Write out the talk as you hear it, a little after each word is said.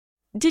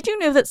Did you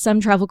know that some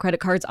travel credit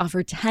cards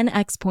offer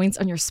 10x points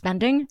on your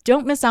spending?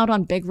 Don't miss out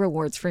on big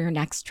rewards for your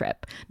next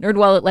trip.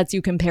 NerdWallet lets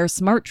you compare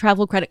smart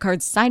travel credit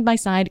cards side by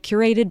side,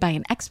 curated by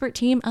an expert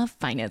team of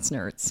finance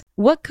nerds.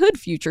 What could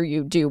future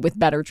you do with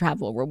better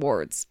travel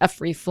rewards? A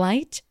free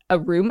flight? A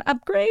room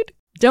upgrade?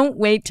 Don't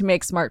wait to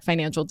make smart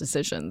financial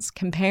decisions.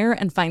 Compare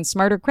and find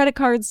smarter credit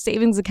cards,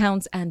 savings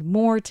accounts, and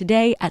more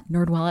today at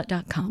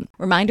nerdwallet.com.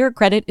 Reminder,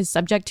 credit is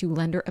subject to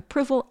lender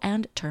approval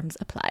and terms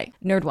apply.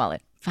 NerdWallet.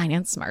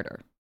 Finance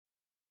smarter.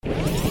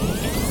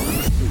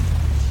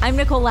 I'm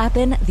Nicole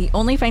Lappin, the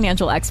only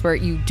financial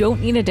expert you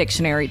don't need a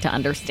dictionary to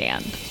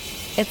understand.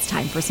 It's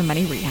time for some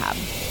money rehab.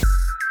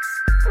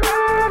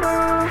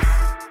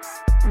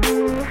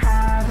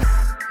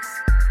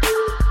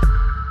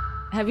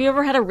 Have you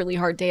ever had a really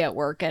hard day at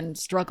work and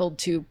struggled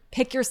to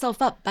pick yourself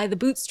up by the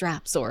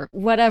bootstraps, or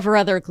whatever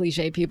other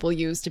cliche people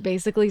use to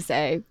basically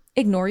say,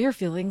 ignore your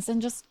feelings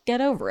and just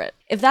get over it?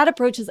 If that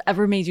approach has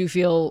ever made you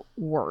feel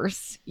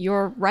worse,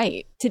 you're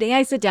right. Today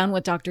I sit down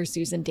with Dr.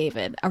 Susan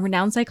David, a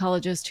renowned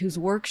psychologist whose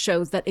work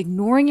shows that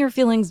ignoring your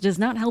feelings does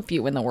not help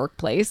you in the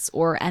workplace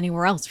or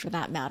anywhere else for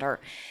that matter.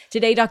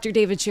 Today, Dr.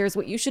 David shares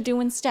what you should do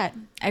instead.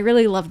 I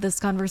really love this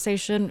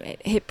conversation.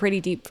 It hit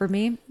pretty deep for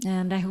me,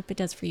 and I hope it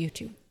does for you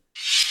too.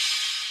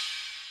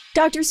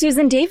 Dr.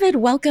 Susan David,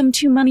 welcome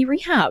to Money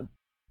Rehab.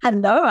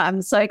 Hello,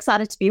 I'm so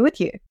excited to be with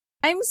you.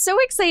 I'm so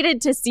excited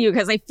to see you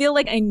because I feel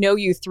like I know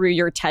you through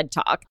your TED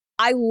Talk.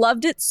 I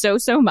loved it so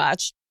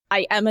much.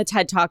 I am a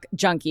TED Talk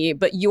junkie,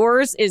 but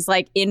yours is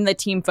like in the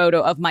team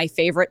photo of my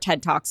favorite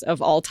TED Talks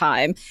of all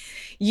time.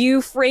 You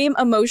frame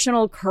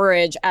emotional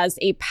courage as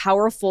a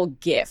powerful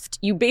gift.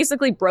 You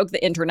basically broke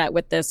the internet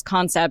with this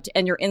concept,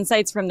 and your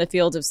insights from the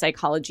field of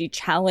psychology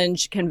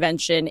challenge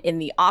convention in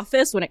the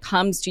office when it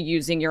comes to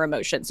using your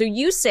emotions. So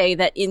you say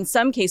that in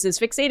some cases,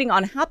 fixating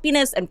on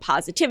happiness and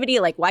positivity,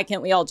 like why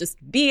can't we all just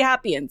be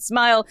happy and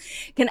smile,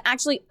 can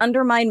actually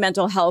undermine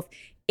mental health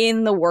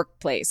in the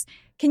workplace.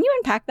 Can you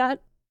unpack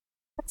that?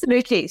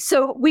 Absolutely.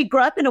 So we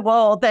grow up in a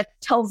world that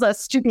tells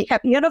us to be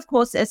happy. And of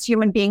course, as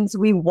human beings,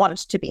 we want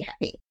to be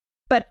happy.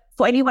 But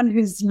for anyone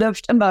who's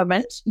lived a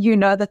moment, you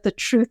know that the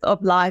truth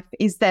of life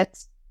is that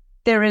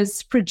there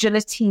is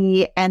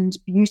fragility and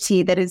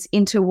beauty that is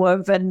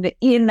interwoven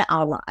in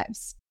our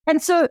lives.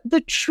 And so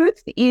the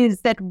truth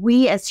is that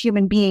we as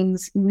human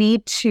beings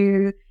need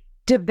to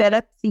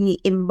develop the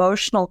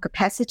emotional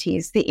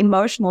capacities, the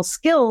emotional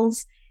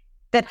skills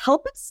that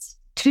help us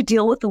to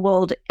deal with the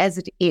world as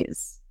it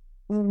is,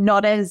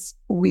 not as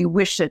we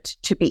wish it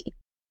to be.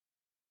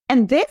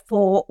 And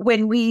therefore,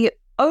 when we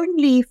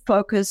only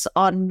focus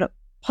on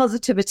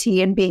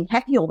positivity and being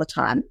happy all the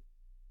time,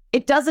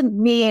 it doesn't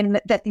mean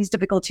that these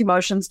difficult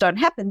emotions don't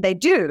happen. They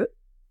do.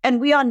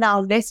 And we are now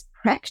less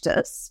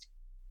practiced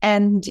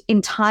and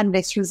in time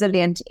less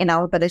resilient in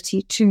our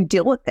ability to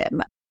deal with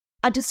them.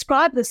 I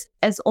describe this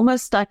as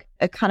almost like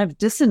a kind of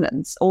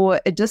dissonance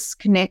or a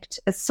disconnect,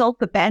 a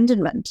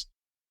self-abandonment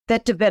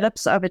that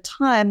develops over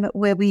time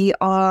where we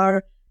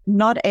are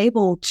not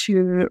able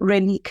to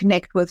really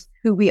connect with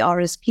who we are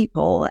as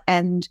people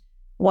and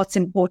what's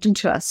important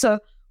to us. So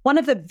one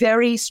of the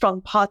very strong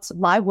parts of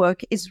my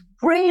work is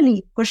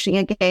really pushing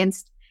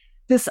against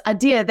this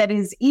idea that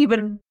is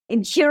even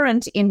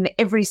inherent in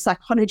every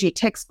psychology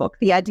textbook,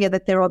 the idea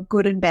that there are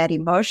good and bad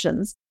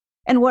emotions.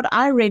 And what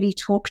I really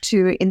talk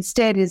to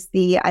instead is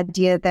the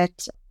idea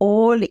that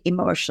all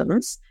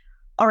emotions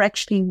are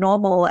actually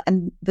normal.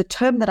 And the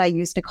term that I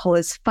use, Nicole,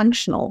 is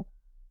functional.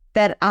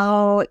 That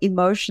our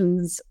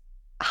emotions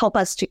help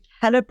us to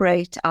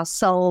calibrate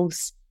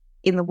ourselves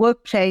in the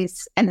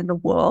workplace and in the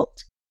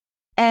world,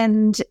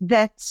 and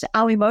that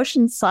our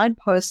emotions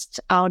signpost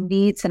our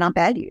needs and our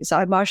values.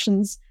 Our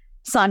emotions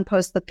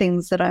signpost the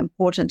things that are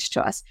important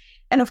to us.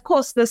 And of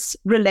course, this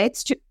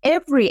relates to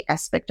every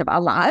aspect of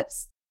our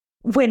lives.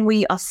 When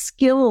we are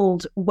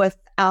skilled with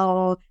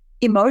our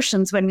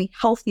emotions, when we're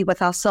healthy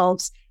with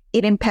ourselves,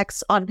 it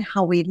impacts on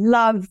how we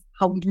love,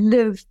 how we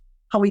live,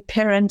 how we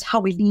parent,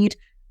 how we lead,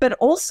 but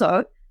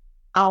also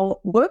our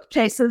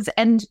workplaces,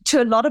 and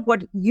to a lot of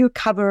what you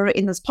cover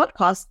in this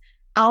podcast,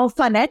 our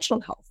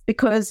financial health,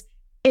 because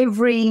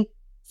every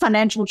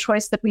financial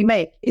choice that we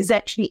make is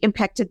actually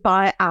impacted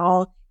by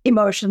our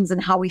emotions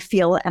and how we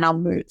feel and our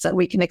moods. And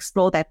we can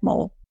explore that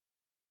more.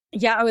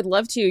 Yeah, I would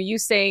love to. You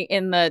say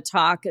in the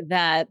talk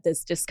that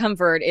this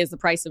discomfort is the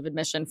price of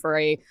admission for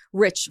a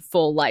rich,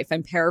 full life.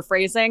 I'm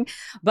paraphrasing,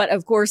 but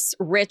of course,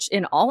 rich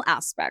in all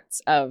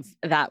aspects of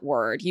that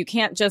word. You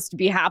can't just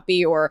be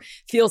happy or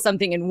feel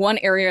something in one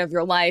area of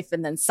your life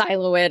and then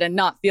silo it and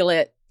not feel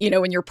it,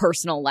 in your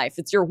personal life.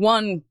 It's your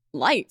one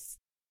life.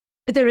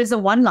 There is a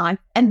one life,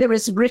 and there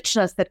is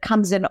richness that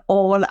comes in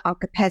all our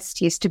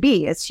capacities to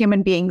be. As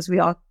human beings, we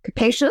are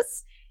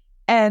capacious,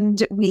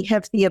 and we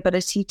have the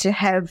ability to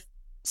have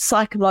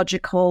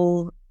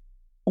psychological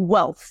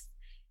wealth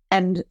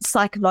and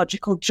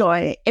psychological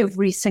joy,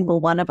 every single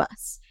one of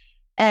us.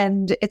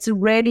 And it's a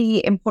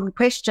really important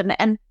question.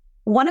 And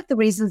one of the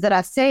reasons that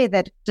I say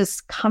that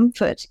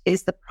discomfort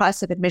is the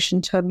price of admission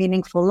to a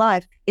meaningful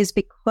life is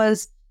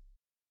because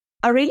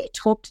I really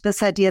talk to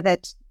this idea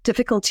that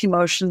difficult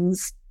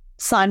emotions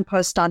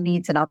signpost our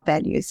needs and our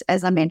values,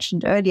 as I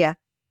mentioned earlier.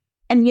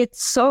 And yet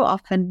so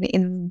often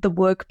in the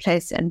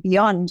workplace and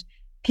beyond,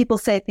 people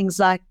say things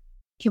like,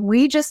 can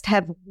we just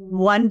have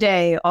one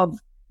day of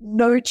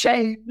no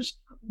change,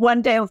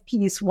 one day of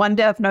peace, one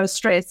day of no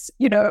stress,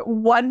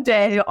 one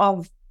day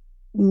of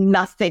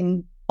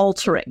nothing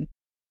altering?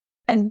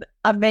 And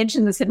I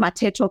mentioned this in my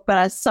TED Talk, but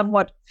I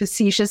somewhat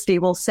facetiously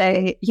will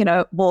say,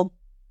 well,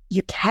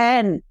 you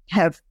can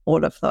have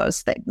all of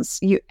those things.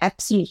 You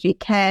absolutely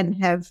can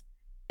have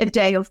a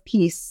day of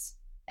peace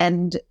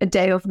and a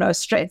day of no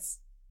stress.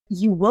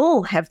 You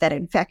will have that,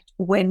 in fact,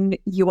 when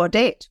you are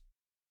dead,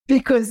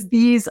 because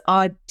these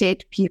are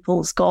dead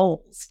people's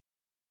goals.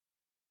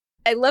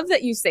 I love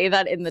that you say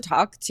that in the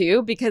talk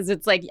too, because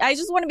it's like, I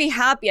just want to be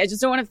happy. I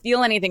just don't want to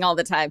feel anything all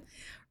the time,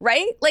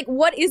 right? Like,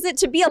 what is it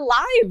to be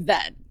alive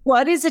then?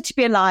 What is it to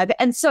be alive?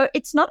 And so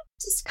it's not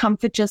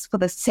discomfort just for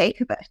the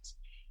sake of it.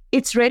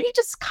 It's really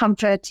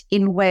discomfort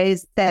in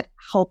ways that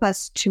help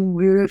us to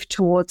move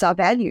towards our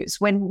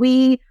values. When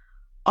we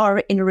are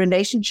in a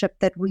relationship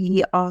that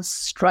we are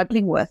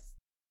struggling with,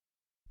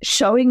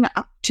 showing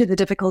up to the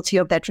difficulty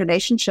of that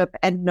relationship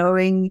and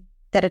knowing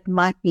that it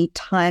might be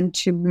time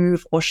to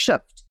move or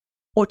shift,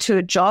 or to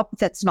a job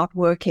that's not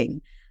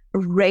working,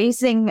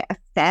 raising a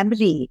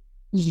family,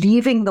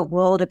 leaving the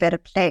world a better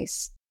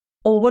place.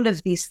 All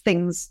of these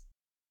things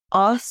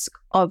ask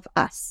of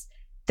us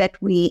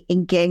that we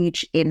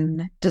engage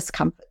in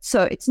discomfort.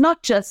 So it's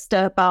not just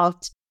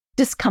about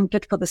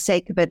discomfort for the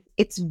sake of it.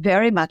 It's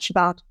very much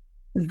about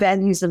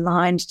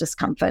values-aligned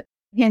discomfort.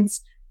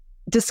 Hence,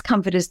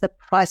 discomfort is the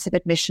price of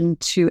admission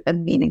to a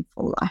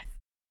meaningful life.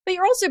 But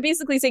you're also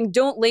basically saying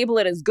don't label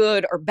it as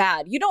good or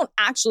bad. You don't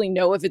actually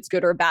know if it's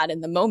good or bad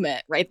in the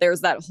moment, right?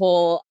 There's that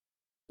whole,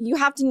 you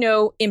have to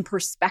know in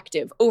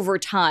perspective over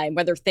time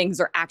whether things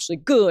are actually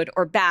good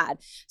or bad.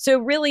 So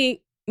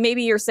really,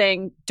 maybe you're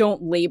saying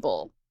don't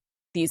label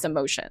these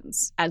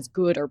emotions as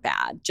good or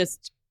bad,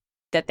 just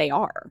that they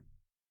are.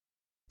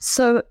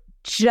 So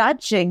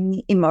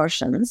judging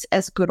emotions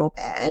as good or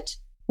bad,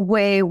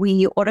 where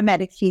we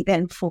automatically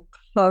then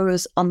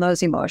foreclose on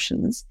those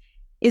emotions,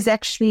 is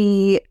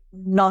actually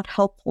not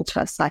helpful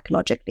to us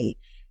psychologically.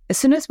 As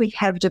soon as we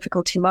have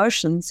difficult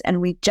emotions and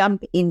we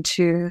jump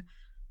into,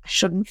 I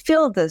shouldn't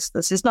feel this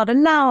is not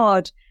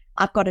allowed,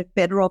 I've got it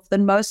better off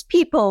than most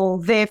people,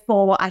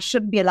 therefore I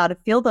shouldn't be allowed to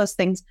feel those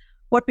things,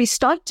 what we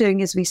start doing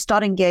is we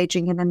start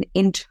engaging in an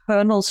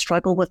internal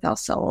struggle with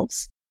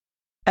ourselves,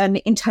 an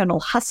internal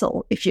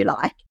hustle, if you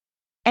like.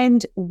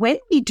 And when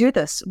we do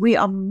this, we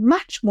are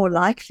much more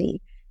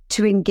likely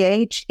to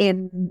engage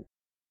in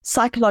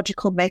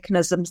psychological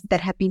mechanisms that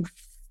have been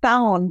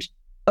found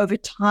over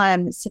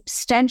time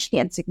substantially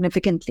and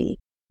significantly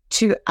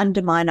to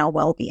undermine our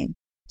well-being.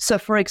 So,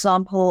 for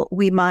example,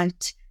 we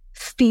might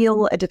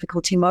feel a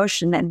difficult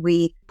emotion and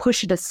we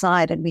push it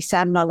aside and we say,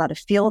 I'm not allowed to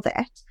feel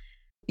that.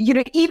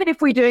 Even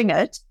if we're doing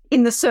it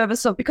in the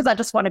service of, because I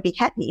just want to be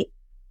happy,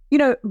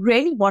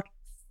 really what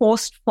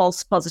forced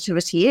false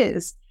positivity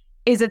is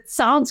it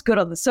sounds good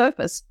on the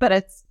surface, but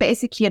it's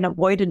basically an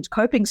avoidant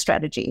coping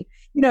strategy,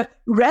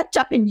 wrapped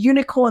up in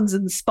unicorns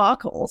and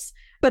sparkles,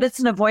 but it's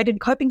an avoidant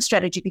coping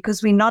strategy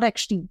because we're not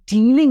actually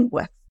dealing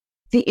with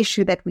the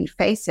issue that we're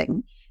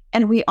facing,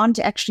 and we aren't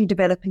actually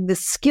developing the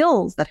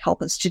skills that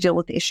help us to deal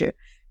with the issue.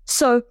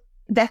 So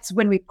that's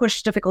when we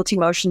push difficult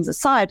emotions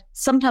aside.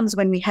 Sometimes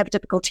when we have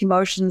difficult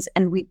emotions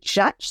and we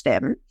judge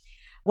them,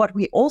 what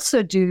we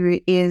also do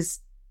is,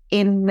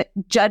 in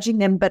judging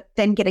them, but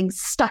then getting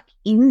stuck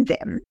in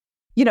them,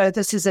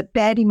 this is a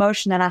bad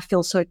emotion and I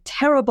feel so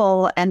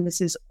terrible and this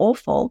is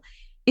awful,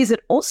 is it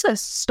also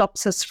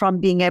stops us from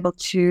being able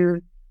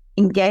to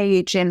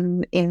engage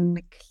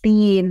in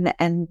clean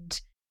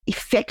and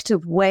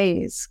effective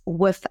ways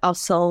with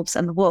ourselves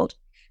and the world.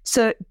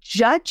 So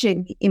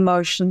judging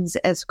emotions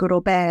as good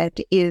or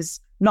bad is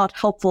not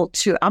helpful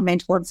to our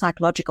mental and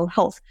psychological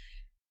health.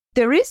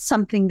 There is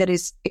something that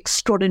is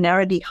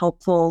extraordinarily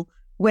helpful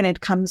when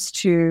it comes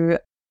to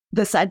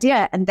this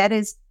idea, and that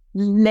is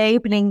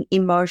labeling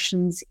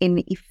emotions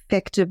in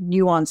effective,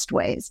 nuanced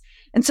ways.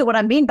 And so what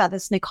I mean by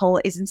this,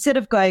 Nicole, is instead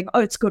of going, oh,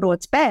 it's good or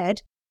it's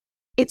bad,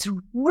 it's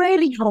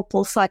really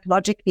helpful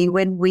psychologically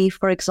when we,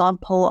 for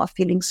example, are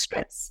feeling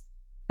stress.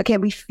 Okay,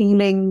 we're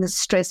feeling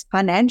stressed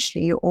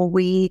financially, or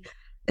we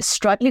are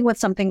struggling with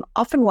something.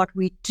 Often what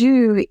we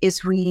do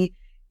is we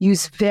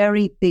use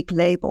very big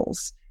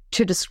labels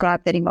to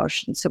describe that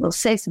emotion. So we'll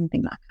say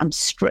something like, I'm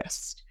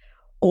stressed,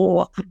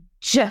 or I'm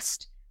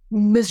just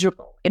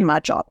miserable in my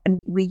job. And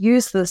we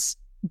use this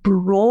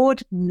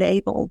broad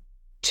label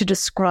to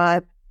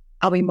describe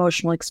our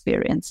emotional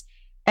experience.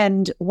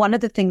 And one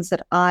of the things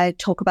that I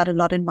talk about a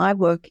lot in my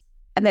work,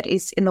 and that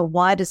is in the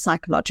wider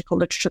psychological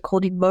literature,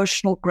 called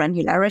emotional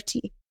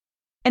granularity.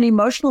 And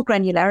emotional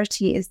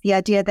granularity is the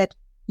idea that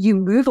you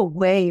move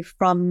away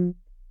from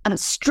I'm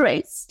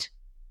stressed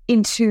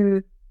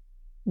into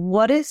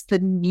what is the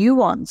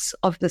nuance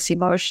of this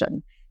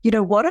emotion?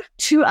 What are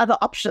two other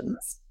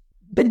options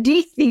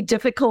beneath the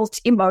difficult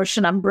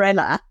emotion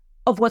umbrella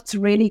of what's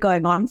really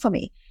going on for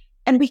me?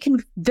 And we can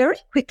very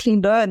quickly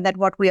learn that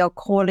what we are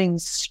calling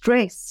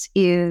stress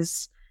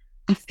is,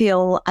 I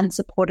feel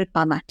unsupported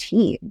by my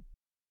team,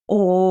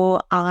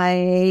 or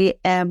I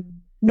am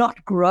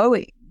not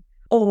growing,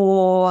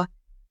 or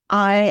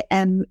I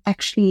am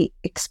actually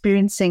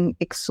experiencing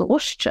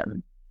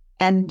exhaustion.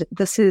 And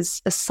this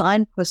is a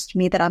signpost to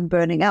me that I'm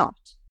burning out.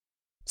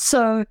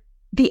 So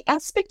the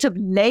aspect of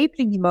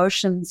labeling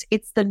emotions,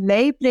 it's the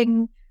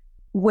labeling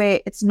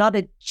where it's not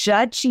a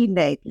judgy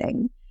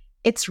labeling.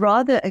 It's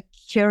rather a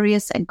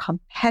curious and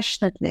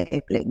compassionate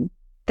labeling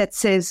that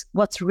says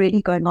what's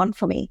really going on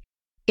for me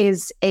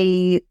is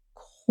a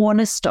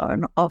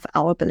cornerstone of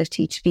our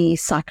ability to be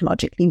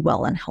psychologically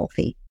well and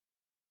healthy.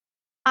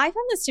 I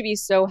found this to be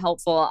so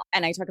helpful.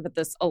 And I talk about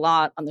this a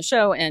lot on the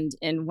show and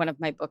in one of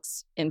my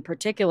books in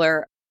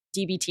particular,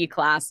 DBT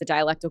class, the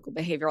dialectical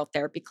behavioral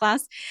therapy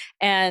class.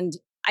 And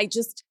I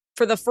just,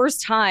 for the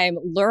first time,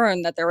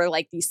 learned that there were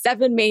like these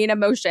 7 main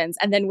emotions.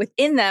 And then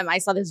within them, I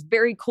saw this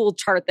very cool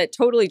chart that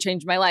totally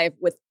changed my life.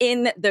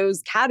 Within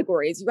those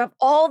categories, you have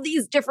all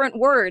these different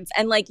words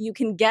and like you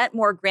can get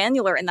more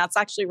granular. And that's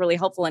actually really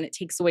helpful. And it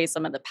takes away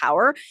some of the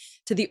power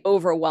to the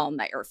overwhelm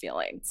that you're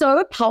feeling.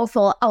 So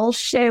powerful. I'll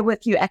share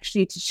with you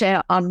actually to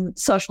share on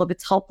social if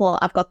it's helpful.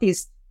 I've got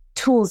these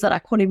tools that I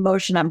call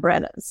emotion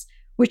umbrellas,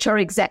 which are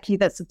exactly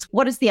this. It's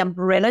what is the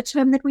umbrella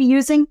term that we're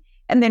using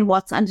and then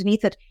what's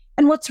underneath it.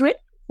 And what's really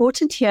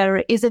important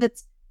here is that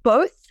it's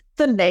both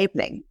the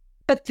labeling,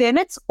 but then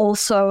it's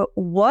also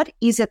what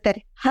is it that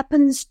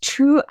happens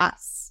to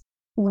us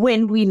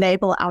when we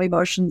label our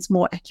emotions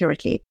more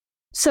accurately.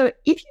 So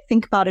if you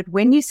think about it,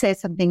 when you say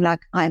something like,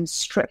 I'm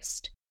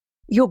stressed,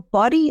 your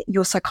body,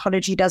 your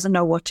psychology doesn't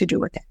know what to do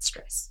with that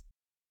stress.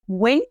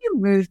 When you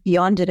move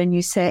beyond it and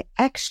you say,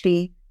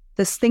 actually,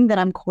 this thing that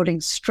I'm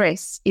calling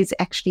stress is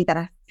actually that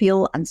I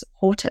feel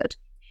unsupported,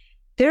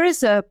 there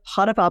is a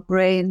part of our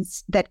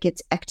brains that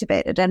gets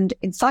activated. And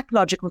in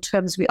psychological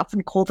terms, we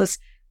often call this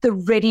the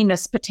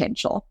readiness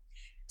potential.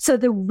 So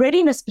the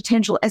readiness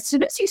potential, as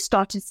soon as you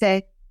start to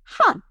say,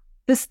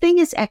 this thing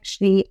is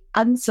actually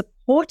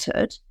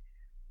unsupported,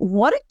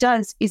 what it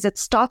does is it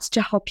starts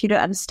to help you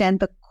to understand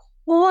the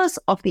cause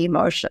of the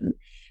emotion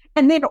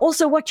and then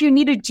also what you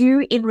need to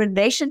do in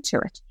relation to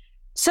it.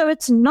 So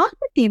it's not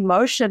that the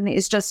emotion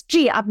is just,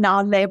 gee, I've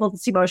now labeled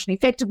this emotion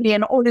effectively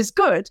and all is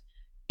good.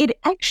 It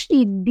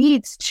actually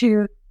leads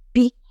to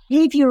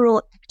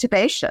behavioral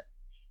activation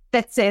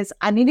that says,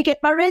 I need to get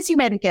my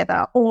resume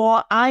together,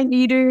 or I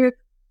need to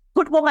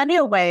put more money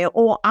away,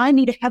 or I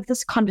need to have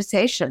this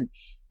conversation.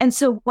 And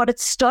so what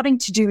it's starting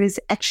to do is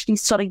actually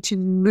starting to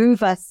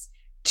move us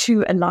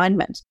to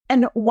alignment.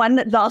 And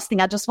one last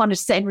thing I just want to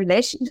say in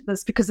relation to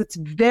this, because it's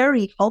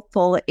very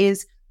helpful,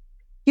 is,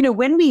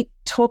 when we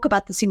talk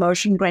about this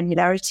emotion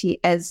granularity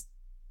as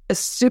a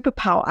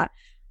superpower,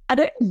 I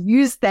don't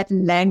use that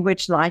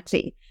language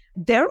lightly.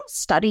 There are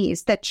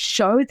studies that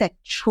show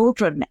that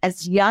children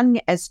as young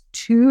as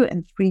 2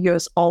 and 3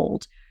 years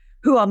old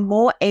who are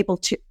more able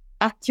to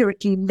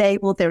accurately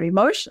label their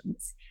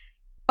emotions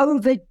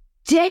over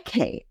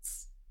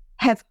decades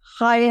have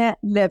higher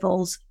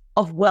levels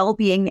of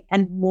well-being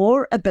and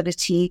more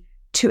ability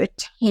to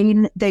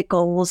attain their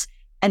goals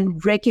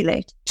and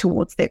regulate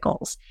towards their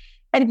goals.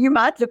 And you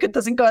might look at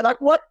this and go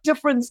like, what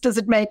difference does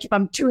it make if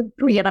I'm 2 and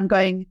 3 and I'm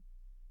going,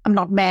 I'm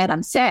not mad,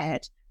 I'm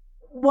sad?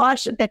 Why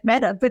should that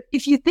matter? But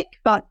if you think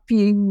about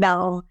being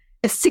now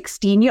a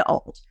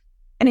 16-year-old,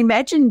 and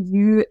imagine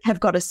you have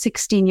got a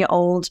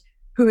 16-year-old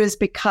who has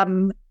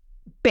become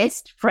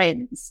best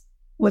friends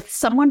with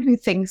someone who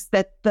thinks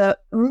that the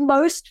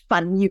most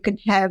fun you can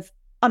have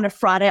on a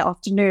Friday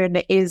afternoon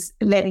is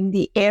letting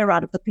the air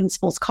out of the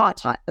principal's car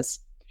tires.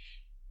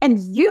 And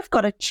you've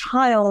got a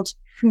child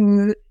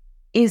who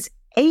is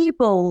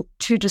able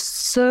to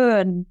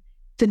discern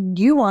the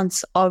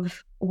nuance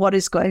of what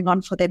is going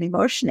on for them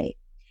emotionally.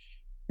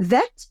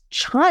 That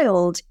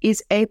child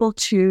is able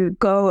to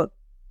go,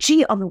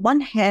 gee, on the one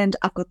hand,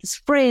 I've got this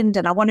friend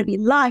and I want to be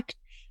liked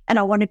and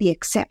I want to be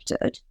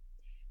accepted.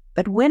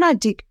 But when I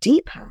dig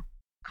deeper,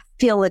 I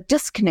feel a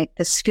disconnect.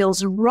 This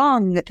feels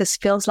wrong. This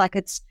feels like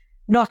it's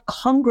not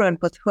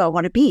congruent with who I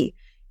want to be.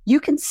 You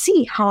can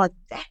see how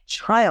that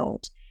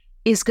child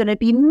is going to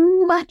be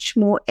much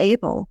more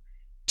able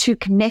to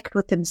connect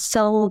with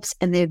themselves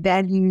and their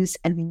values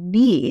and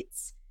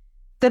needs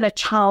than a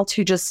child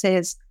who just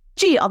says,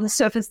 gee, on the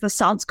surface, this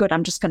sounds good,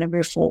 I'm just going to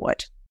move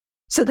forward.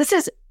 So this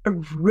is a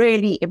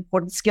really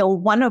important skill,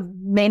 one of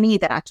many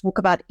that I talk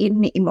about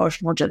in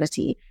emotional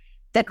agility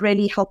that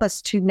really help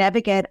us to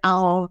navigate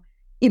our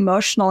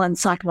emotional and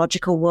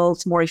psychological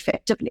worlds more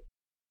effectively.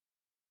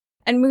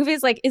 And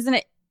movies like, isn't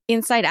it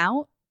Inside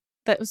Out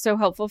that was so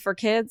helpful for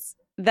kids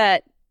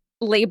that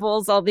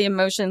labels all the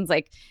emotions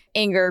like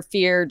anger,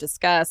 fear,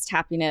 disgust,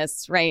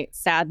 happiness, right?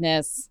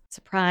 Sadness,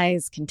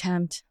 surprise,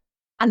 contempt.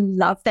 I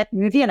love that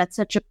movie, and it's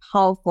such a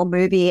powerful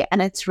movie.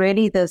 And it's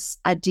really this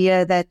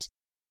idea that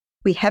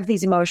we have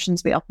these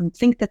emotions. We often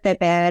think that they're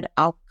bad.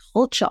 Our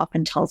culture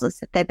often tells us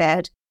that they're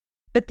bad.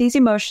 But these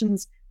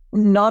emotions,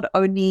 not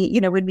only,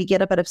 when we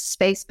get a bit of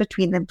space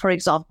between them, for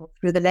example,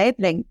 through the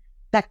labeling,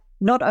 like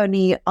not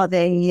only are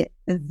they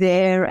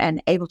there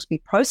and able to be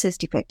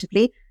processed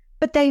effectively,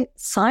 but they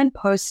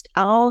signpost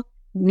our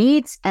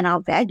needs and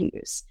our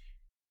values.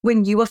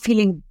 When you are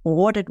feeling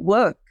bored at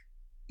work,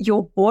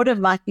 your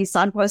boredom might be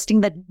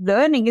signposting that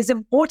learning is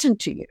important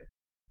to you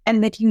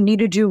and that you need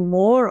to do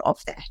more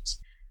of that.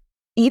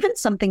 Even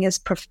something as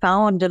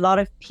profound, a lot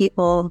of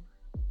people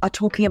are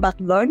talking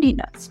about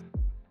loneliness.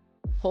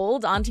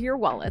 Hold onto your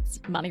wallets.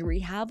 Money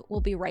Rehab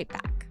will be right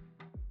back.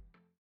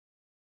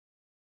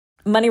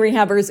 Money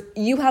Rehabbers,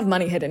 you have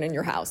money hidden in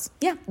your house.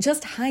 Yeah,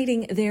 just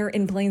hiding there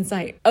in plain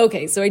sight.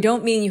 Okay, so I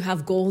don't mean you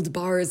have gold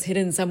bars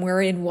hidden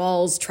somewhere in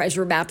walls,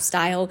 treasure map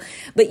style,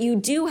 but you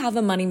do have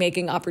a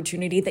money-making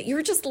opportunity that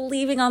you're just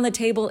leaving on the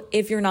table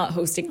if you're not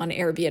hosting on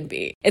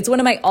Airbnb. It's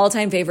one of my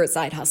all-time favorite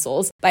side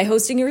hustles. By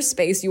hosting your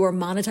space, you are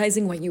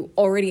monetizing what you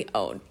already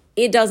own.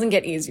 It doesn't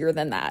get easier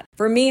than that.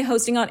 For me,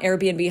 hosting on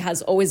Airbnb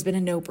has always been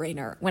a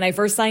no-brainer. When I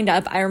first signed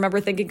up, I remember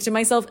thinking to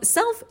myself,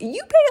 Self,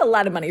 you pay a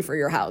lot of money for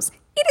your house.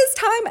 It is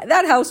time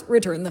that house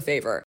returned the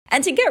favor.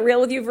 And to get real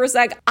with you for a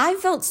sec, I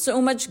felt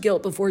so much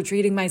guilt before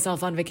treating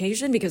myself on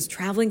vacation because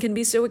traveling can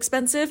be so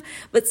expensive.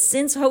 But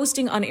since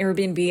hosting on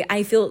Airbnb,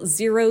 I feel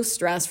zero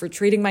stress for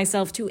treating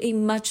myself to a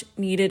much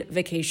needed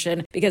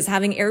vacation because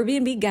having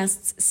Airbnb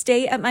guests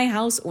stay at my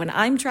house when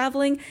I'm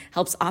traveling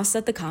helps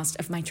offset the cost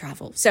of my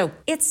travel. So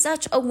it's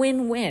such a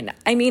win-win.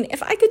 I mean,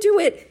 if I could do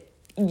it,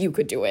 you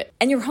could do it.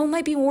 And your home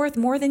might be worth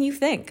more than you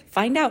think.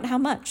 Find out how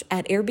much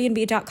at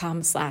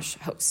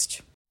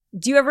airbnb.com/host.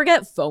 Do you ever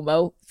get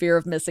FOMO, fear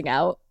of missing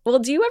out? Well,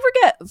 do you ever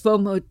get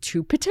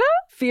FOMO-tupita,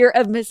 fear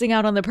of missing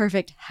out on the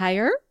perfect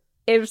hire?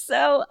 If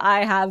so,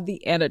 I have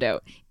the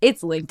antidote.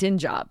 It's LinkedIn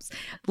Jobs.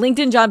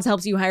 LinkedIn Jobs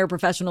helps you hire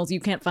professionals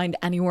you can't find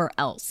anywhere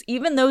else,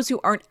 even those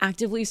who aren't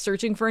actively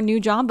searching for a new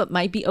job but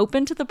might be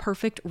open to the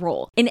perfect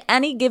role. In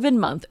any given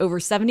month, over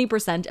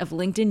 70% of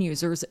LinkedIn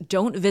users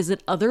don't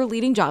visit other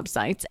leading job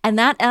sites, and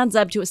that adds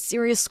up to a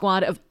serious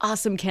squad of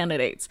awesome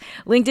candidates.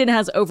 LinkedIn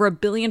has over 1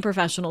 billion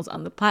professionals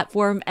on the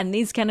platform, and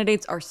these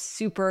candidates are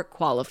super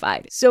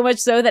qualified. So much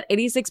so that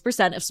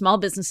 86% of small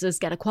businesses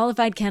get a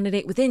qualified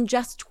candidate within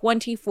just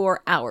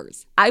 24 hours.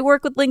 I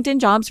work with LinkedIn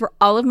Jobs for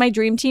all of my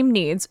dream team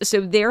needs,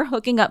 so they're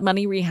hooking up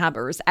Money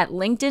Rehabbers at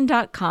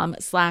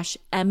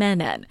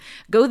linkedin.com/MNN.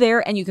 Go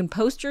there and you can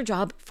post your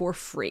job for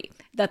free.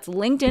 That's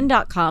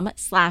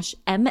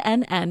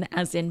linkedin.com/MNN,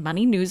 as in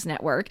Money News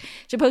Network,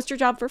 to post your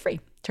job for free.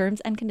 Terms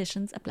and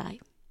conditions apply.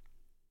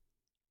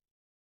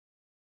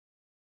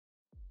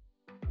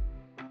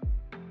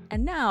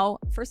 And now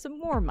for some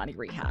more money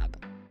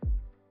rehab.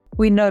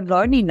 We know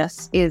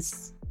loneliness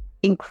is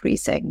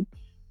increasing.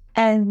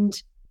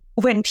 And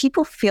when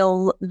people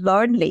feel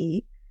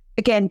lonely,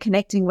 again,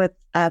 connecting with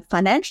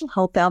financial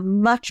health, they are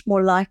much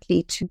more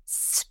likely to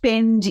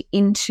spend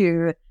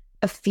into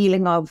a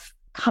feeling of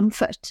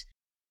comfort.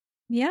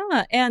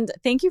 Yeah. And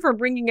thank you for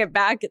bringing it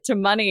back to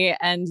money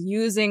and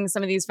using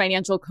some of these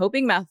financial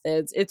coping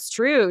methods. It's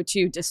true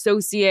to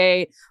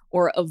dissociate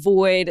or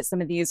avoid some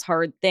of these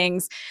hard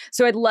things.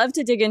 So I'd love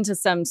to dig into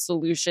some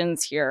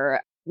solutions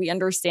here. We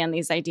understand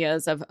these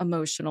ideas of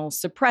emotional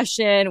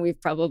suppression. We've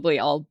probably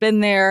all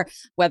been there,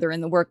 whether in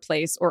the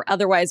workplace or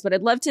otherwise, but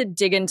I'd love to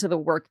dig into the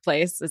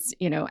workplace, as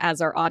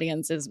our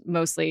audience is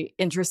mostly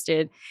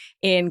interested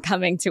in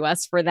coming to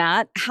us for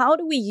that. How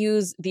do we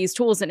use these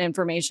tools and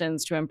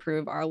informations to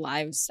improve our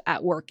lives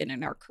at work and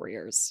in our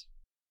careers?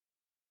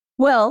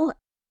 Well,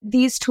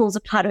 these tools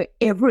apply to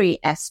every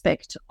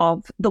aspect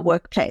of the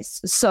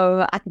workplace.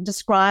 So I can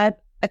describe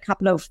a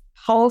couple of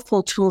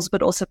powerful tools,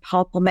 but also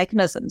powerful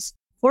mechanisms.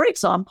 For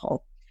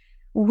example,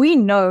 we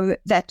know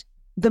that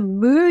the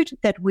mood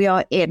that we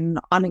are in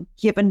on a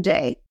given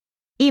day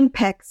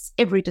impacts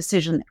every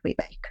decision that we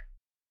make.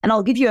 And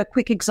I'll give you a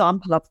quick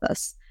example of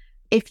this.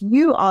 If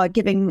you are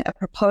giving a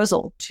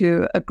proposal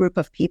to a group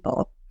of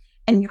people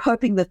and you're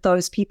hoping that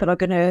those people are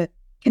going to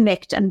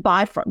connect and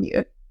buy from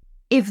you,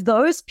 if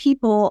those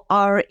people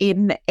are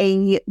in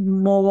a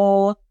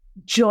more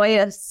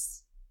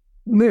joyous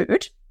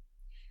mood,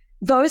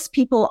 those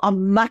people are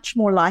much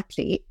more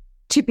likely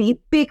to be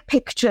big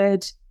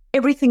pictured,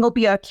 everything will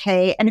be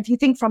okay. And if you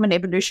think from an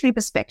evolutionary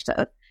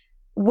perspective,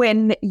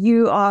 when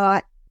you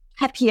are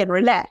happy and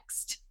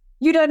relaxed,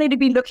 you don't need to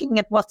be looking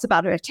at what's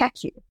about to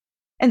attack you.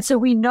 And so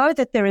we know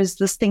that there is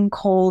this thing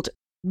called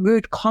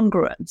mood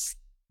congruence,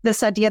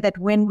 this idea that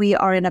when we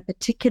are in a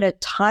particular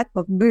type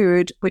of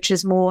mood, which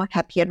is more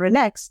happy and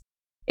relaxed,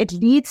 it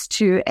leads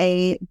to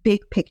a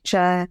big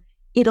picture,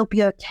 it'll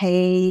be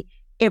okay,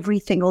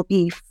 everything will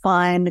be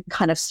fine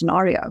kind of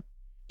scenario.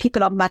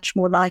 People are much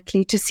more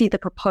likely to see the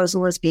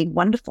proposal as being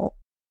wonderful.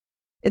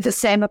 The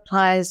same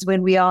applies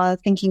when we are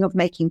thinking of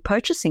making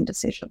purchasing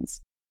decisions.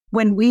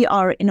 When we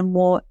are in a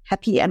more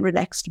happy and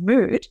relaxed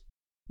mood,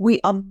 we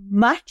are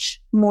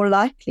much more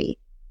likely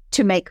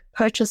to make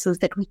purchases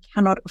that we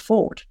cannot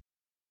afford.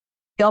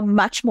 We are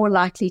much more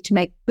likely to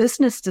make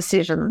business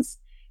decisions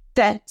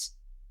that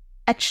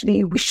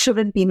actually we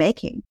shouldn't be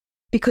making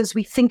because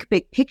we think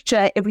big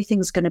picture,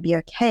 everything's going to be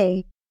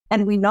okay.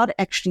 And we're not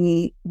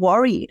actually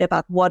worried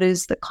about what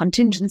is the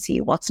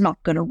contingency, what's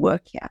not going to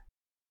work here.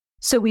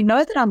 So we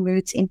know that our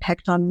moods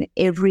impact on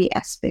every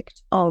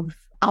aspect of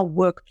our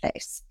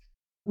workplace.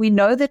 We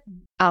know that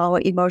our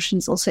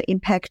emotions also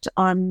impact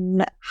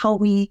on how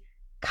we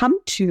come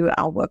to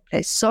our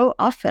workplace. So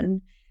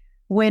often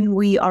when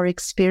we are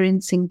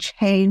experiencing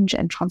change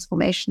and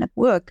transformation at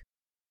work,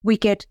 we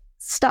get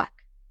stuck.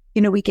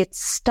 We get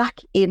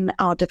stuck in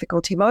our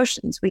difficult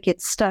emotions. We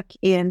get stuck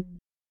in,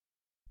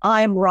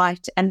 I'm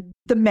right and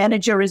the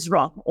manager is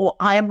wrong, or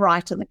I am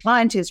right and the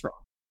client is wrong.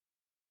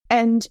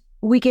 And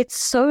we get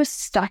so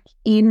stuck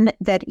in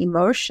that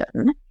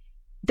emotion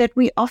that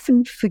we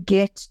often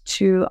forget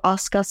to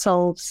ask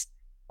ourselves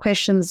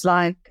questions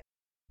like,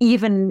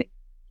 even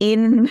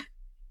in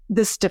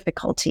this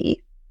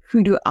difficulty,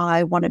 who do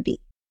I want to be?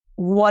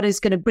 What is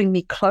going to bring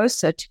me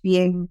closer to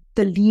being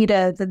the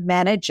leader, the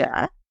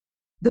manager,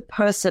 the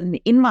person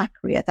in my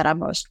career that I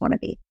most want to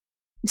be?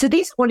 So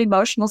these are all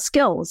emotional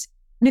skills.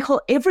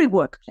 Nicole, every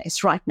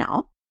workplace right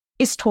now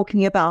is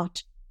talking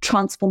about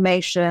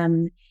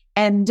transformation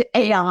and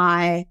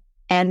AI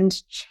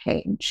and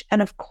change.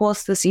 And of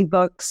course, this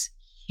evokes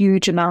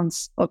huge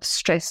amounts of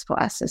stress for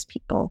us as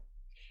people.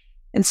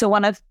 And so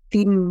one of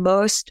the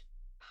most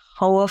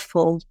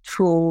powerful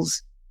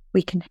tools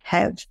we can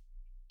have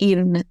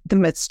in the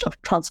midst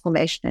of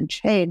transformation and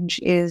change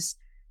is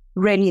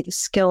really the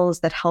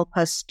skills that help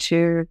us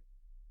to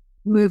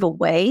move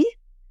away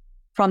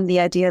from the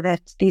idea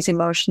that these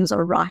emotions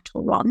are right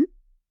or wrong.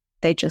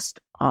 They just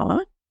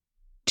are.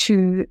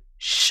 To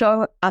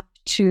show up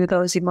to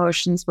those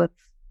emotions with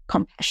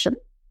compassion,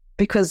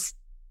 because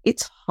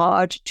it's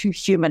hard to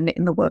human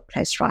in the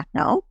workplace right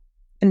now.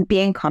 And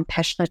being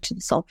compassionate to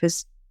yourself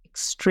is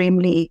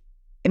extremely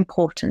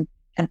important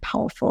and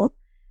powerful.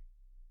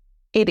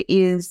 It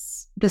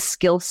is the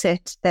skill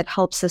set that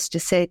helps us to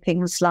say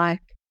things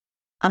like,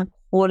 I'm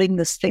calling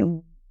this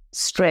thing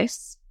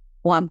stress,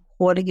 or I'm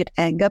calling it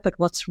anger, but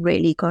what's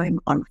really going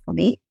on for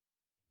me?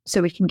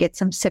 So we can get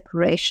some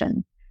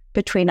separation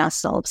between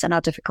ourselves and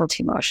our difficult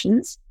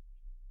emotions.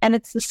 And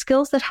it's the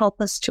skills that help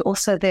us to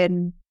also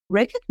then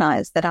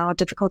recognize that our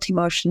difficult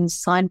emotions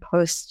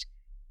signpost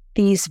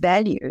these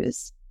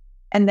values,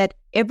 and that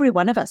every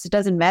one of us, it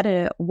doesn't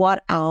matter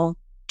what our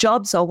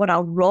jobs are, what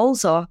our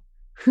roles are,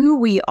 who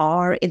we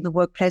are in the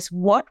workplace,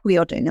 what we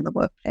are doing in the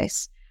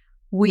workplace,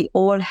 we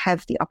all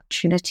have the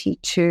opportunity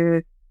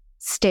to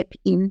step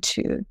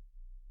into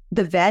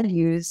the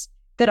values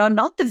that are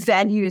not the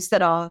values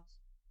that are,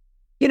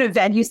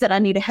 values that I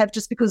need to have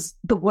just because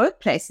the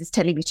workplace is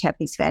telling me to have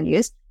these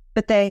values,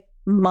 but they're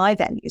my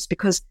values,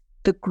 because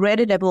the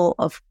greater level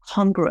of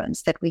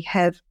congruence that we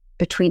have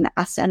between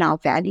us and our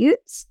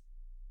values,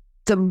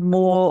 the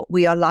more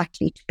we are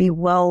likely to be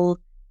well,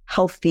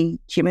 healthy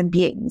human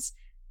beings,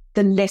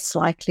 the less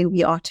likely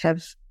we are to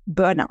have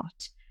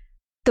burnout,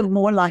 the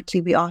more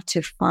likely we are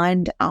to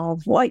find our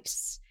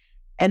voice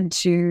and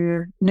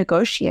to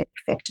negotiate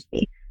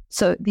effectively.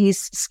 So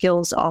these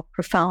skills are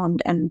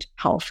profound and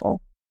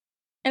powerful.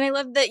 And I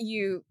love that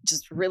you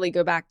just really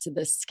go back to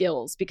the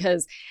skills,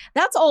 because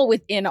that's all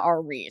within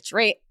our reach,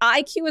 right?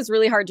 IQ is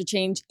really hard to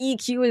change.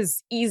 EQ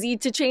is easy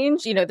to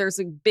change. There's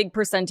a big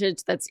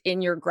percentage that's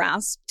in your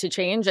grasp to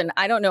change. And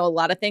I don't know a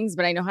lot of things,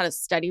 but I know how to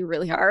study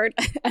really hard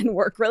and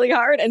work really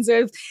hard. And so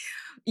if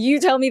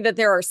you tell me that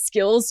there are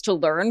skills to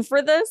learn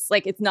for this,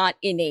 like it's not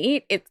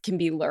innate, it can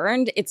be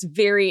learned, it's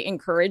very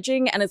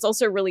encouraging. And it's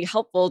also really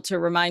helpful to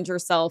remind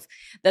yourself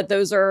that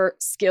those are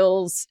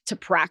skills to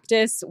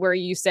practice, where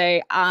you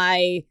say,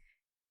 I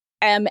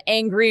am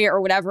angry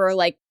or whatever.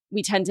 Like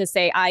we tend to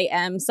say, I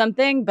am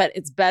something, but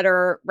it's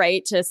better,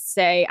 right, to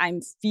say,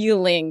 I'm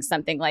feeling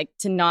something, like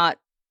to not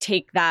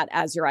take that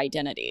as your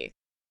identity.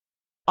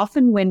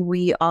 Often when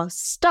we are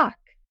stuck,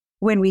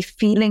 when we're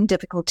feeling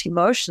difficult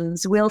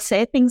emotions, we'll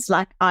say things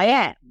like, I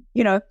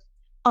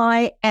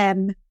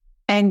am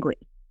angry.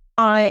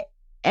 I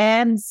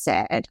am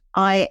sad.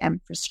 I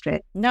am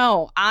frustrated.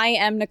 No, I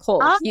am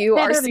Nicole. You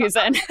are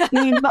Susan.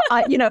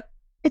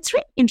 It's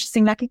really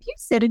interesting. Like if you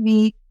said to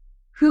me,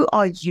 who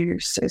are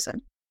you,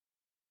 Susan?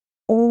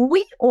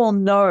 We all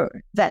know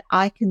that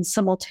I can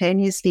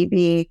simultaneously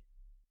be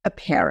a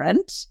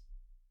parent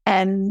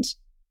and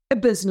a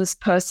business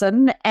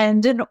person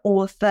and an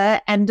author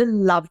and a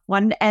loved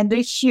one and a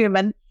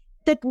human,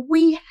 that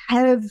we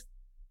have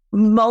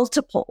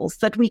multiples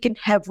that we can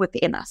have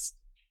within us.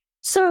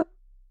 So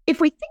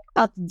if we think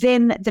about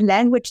then the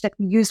language that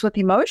we use with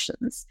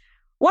emotions,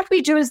 what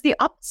we do is the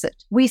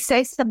opposite. We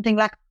say something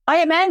like, I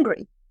am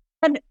angry.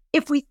 And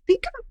if we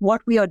think of what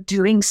we are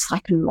doing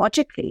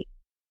psychologically,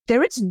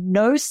 there is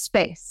no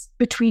space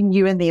between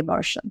you and the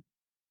emotion.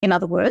 In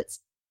other words,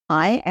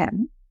 I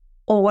am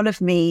all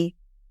of me.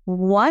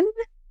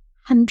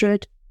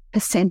 100%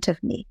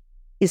 of me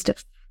is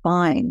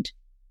defined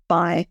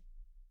by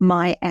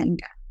my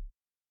anger.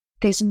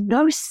 There's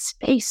no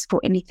space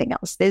for anything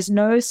else. There's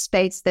no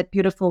space, that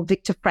beautiful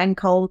Viktor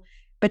Frankl,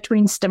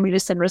 between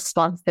stimulus and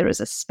response, there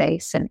is a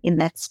space, and in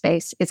that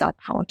space is our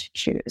power to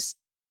choose.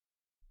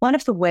 One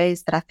of the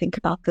ways that I think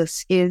about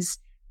this is,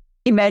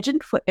 imagine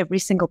for every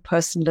single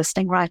person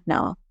listening right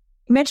now,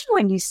 imagine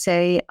when you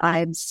say,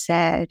 I'm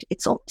sad,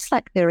 it's almost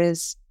like there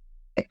is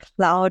a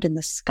cloud in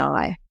the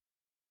sky.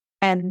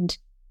 And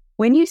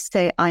when you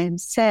say, I am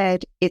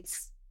sad,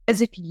 it's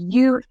as if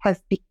you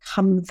have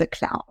become the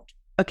cloud,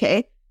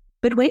 okay?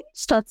 But when you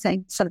start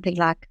saying something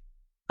like,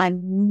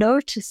 I'm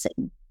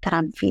noticing that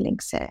I'm feeling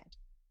sad.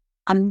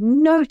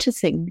 I'm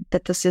noticing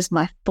that this is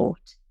my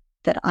thought,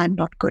 that I'm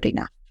not good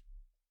enough.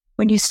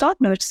 When you start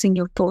noticing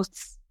your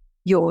thoughts,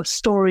 your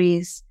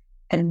stories,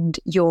 and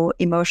your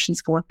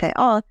emotions for what they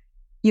are,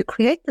 you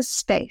create this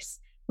space.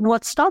 And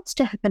what starts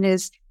to happen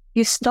is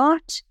you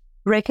start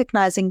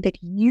recognizing that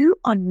you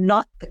are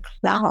not the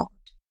cloud.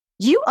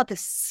 You are the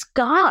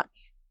sky.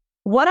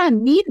 What I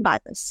mean by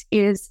this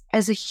is,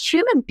 as a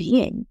human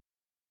being,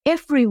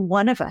 every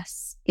one of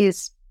us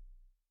is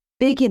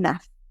big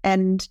enough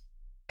and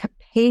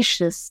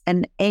capacious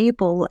and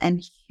able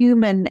and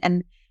human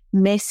and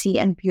messy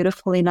and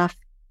beautiful enough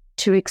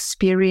to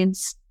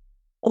experience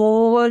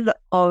all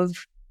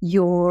of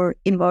your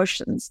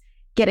emotions.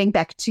 Getting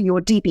back to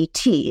your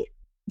DBT,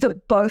 the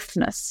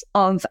bothness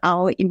of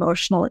our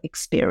emotional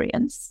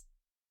experience.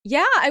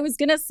 Yeah, I was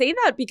going to say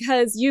that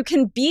because you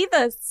can be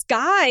the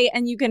sky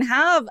and you can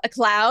have a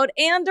cloud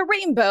and a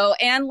rainbow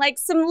and like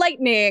some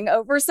lightning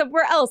over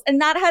somewhere else.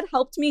 And that had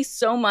helped me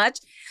so much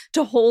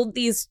to hold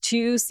these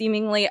two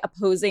seemingly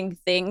opposing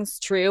things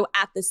true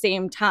at the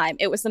same time.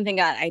 It was something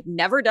that I'd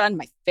never done.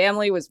 My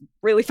family was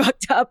really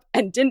fucked up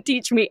and didn't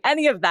teach me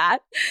any of that.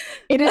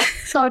 It is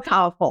so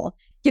powerful.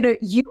 You know,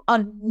 you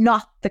are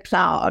not the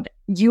cloud.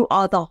 You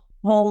are the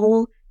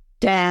whole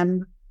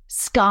damn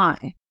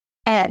sky.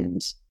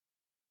 And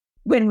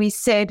when we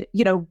said,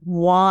 you know,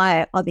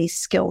 why are these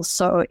skills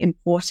so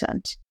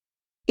important?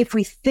 If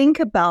we think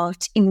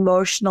about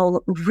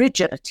emotional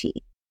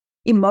rigidity,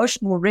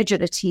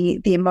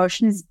 the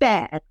emotion is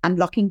bad. I'm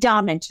locking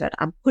down into it.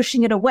 I'm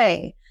pushing it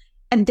away.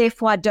 And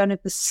therefore, I don't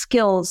have the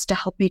skills to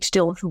help me to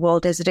deal with the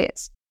world as it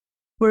is.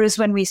 Whereas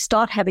when we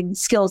start having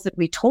skills that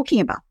we're talking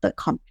about, the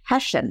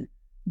compassion,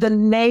 the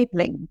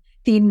labeling,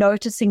 the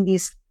noticing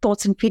these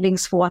thoughts and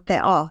feelings for what they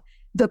are,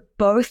 the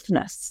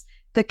bothness,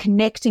 the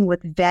connecting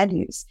with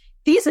values.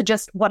 These are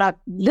just what I've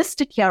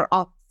listed here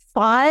are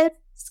 5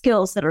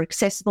 skills that are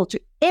accessible to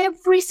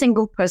every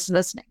single person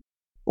listening.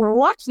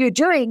 What you're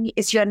doing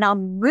is you're now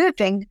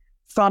moving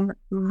from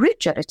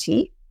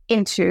rigidity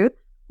into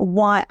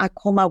why I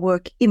call my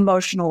work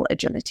emotional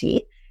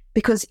agility,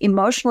 because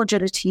emotional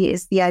agility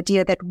is the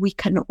idea that we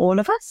can, all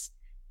of us,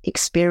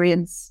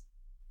 experience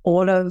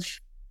all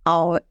of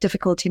our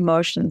difficult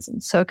emotions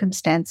and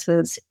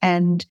circumstances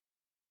and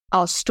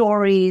our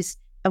stories,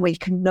 and we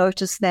can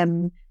notice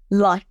them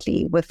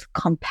lightly with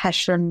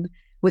compassion,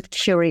 with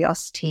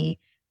curiosity,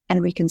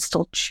 and we can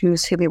still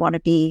choose who we want to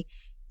be.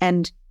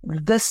 And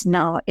this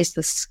now is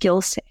the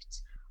skill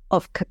set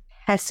of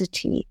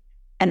capacity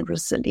and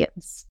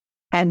resilience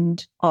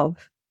and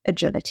of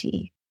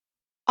agility.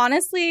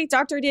 Honestly,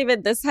 Dr.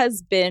 David, this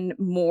has been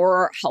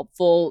more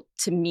helpful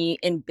to me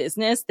in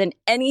business than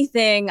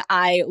anything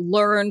I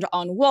learned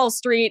on Wall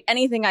Street,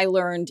 anything I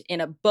learned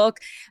in a book.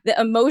 The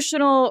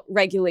emotional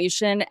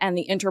regulation and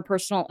the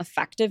interpersonal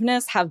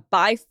effectiveness have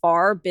by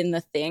far been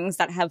the things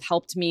that have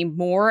helped me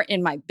more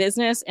in my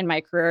business, in my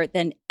career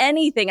than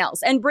anything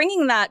else. And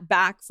bringing that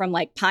back from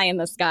like pie in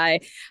the sky,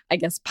 I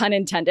guess, pun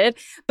intended,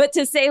 but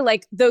to say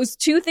like those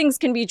two things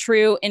can be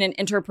true in an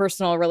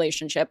interpersonal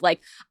relationship. Like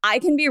I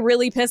can be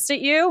really pissed at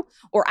you,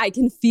 or I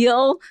can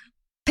feel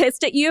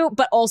pissed at you,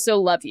 but also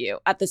love you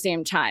at the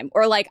same time.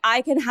 Or like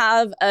I can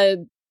have a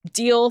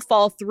deal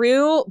fall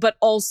through, but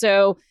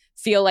also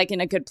feel like in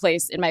a good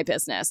place in my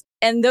business.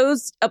 And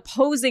those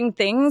opposing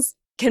things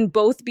can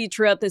both be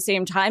true at the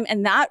same time.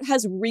 And that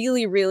has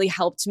really, really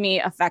helped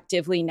me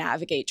effectively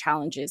navigate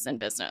challenges in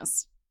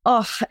business.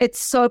 Oh, it's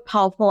so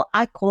powerful.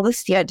 I call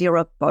this the idea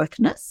of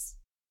bothness.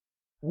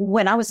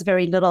 When I was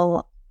very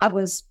little, I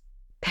was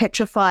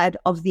petrified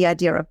of the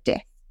idea of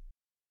death.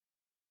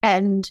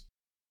 And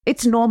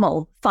it's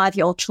normal.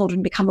 5-year-old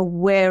children become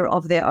aware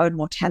of their own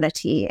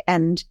mortality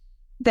and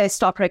they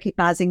start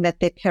recognizing that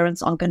their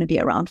parents aren't going to be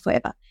around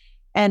forever.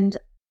 And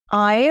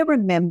I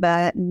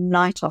remember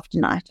night after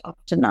night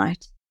after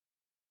night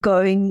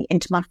going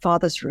into my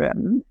father's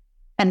room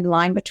and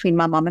lying between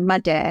my mom and my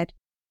dad,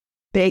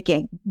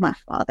 begging my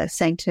father,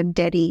 saying to him,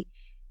 Daddy,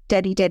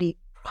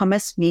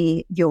 promise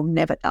me you'll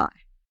never die.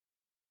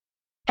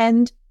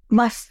 And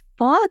my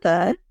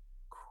father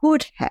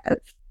could have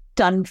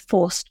done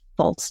forced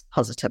false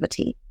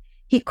positivity.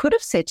 He could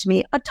have said to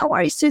me, oh, don't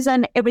worry,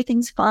 Susan,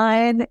 everything's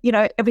fine,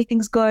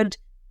 everything's good.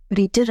 But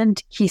he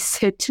didn't. He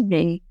said to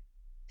me,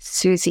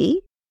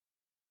 Susie,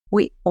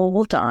 we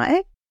all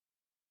die.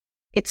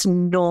 It's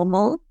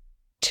normal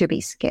to be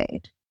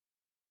scared.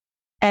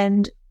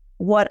 And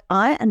what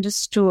I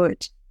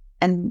understood,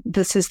 and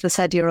this is this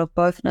idea of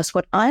bothness,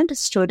 what I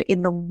understood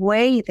in the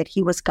way that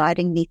he was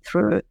guiding me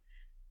through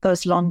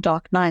those long,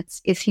 dark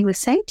nights is he was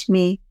saying to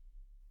me,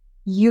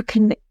 you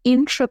can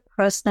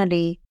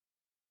intrapersonally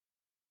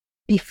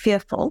be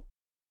fearful,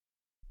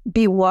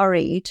 be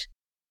worried,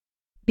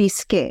 be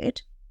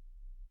scared,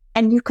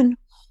 and you can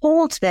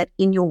hold that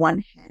in your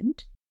one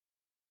hand.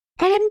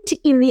 And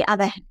in the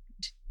other hand,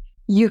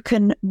 you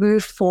can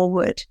move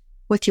forward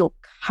with your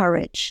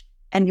courage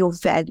and your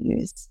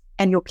values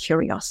and your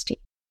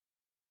curiosity.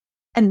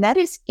 And that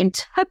is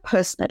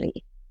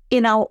interpersonally,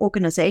 in our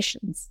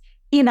organizations,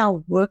 in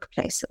our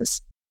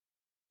workplaces.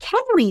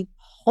 Can we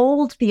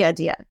hold the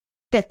idea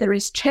that there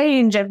is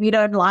change and we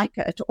don't like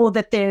it, or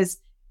that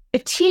there's a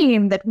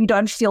team that we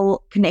don't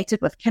feel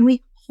connected with? Can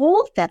we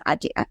hold that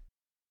idea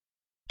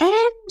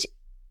and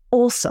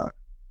also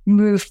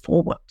move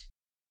forward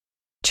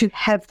to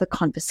have the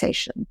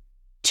conversation,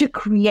 to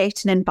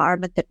create an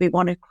environment that we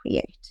want to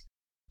create,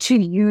 to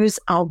use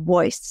our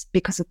voice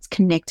because it's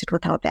connected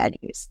with our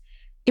values?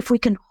 If we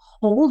can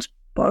hold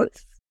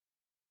both,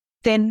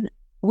 then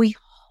we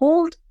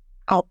hold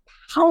our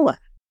power,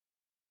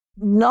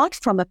 not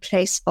from a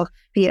place of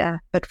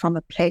fear, but from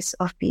a place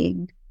of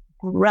being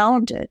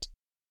grounded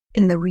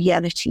in the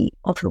reality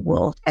of the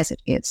world as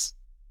it is.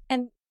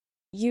 And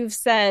you've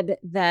said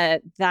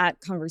that that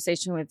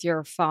conversation with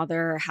your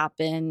father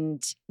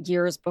happened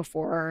years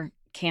before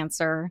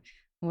cancer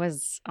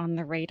was on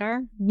the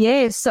radar.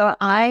 Yes, so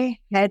I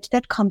had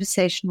that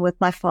conversation with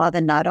my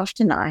father night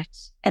after night,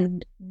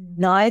 and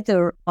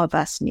neither of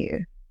us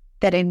knew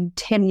that in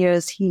 10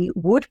 years he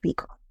would be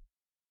gone.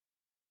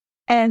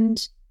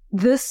 And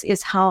this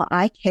is how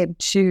I came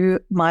to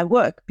my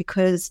work,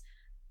 because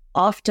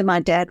after my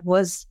dad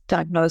was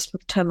diagnosed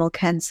with terminal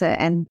cancer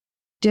and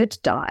did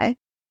die,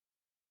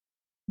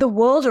 the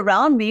world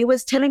around me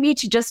was telling me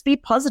to just be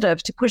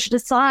positive, to push it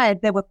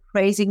aside. They were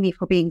praising me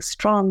for being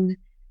strong,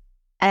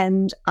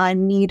 and I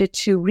needed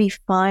to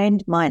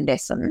refine my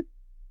lesson.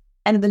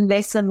 And the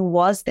lesson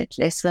was that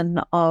lesson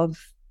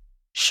of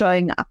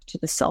showing up to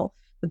the self,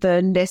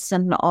 the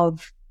lesson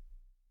of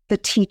the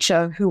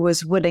teacher who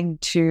was willing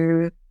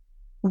to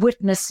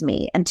witness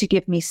me and to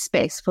give me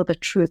space for the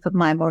truth of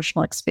my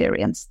emotional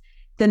experience,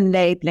 the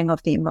labeling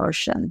of the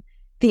emotion,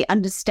 the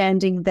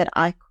understanding that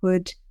I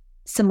could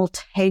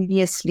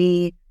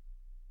simultaneously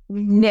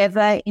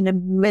never in a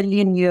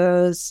million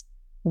years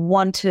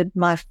wanted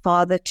my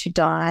father to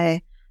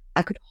die.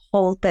 I could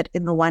hold that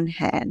in the one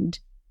hand,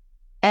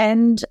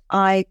 and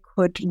I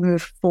could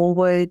move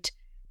forward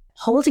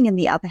holding in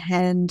the other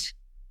hand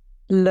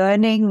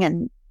learning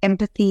and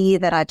empathy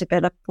that I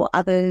developed for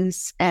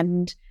others.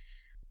 And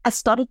I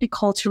started to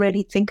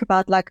culturally think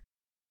about, like,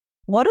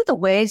 what are the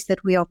ways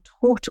that we are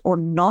taught or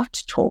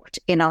not taught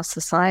in our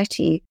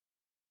society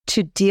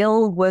to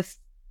deal with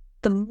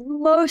the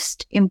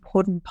most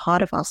important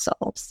part of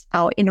ourselves,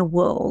 our inner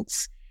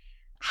worlds?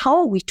 How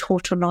are we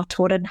taught or not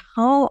taught, and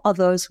how are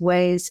those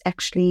ways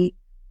actually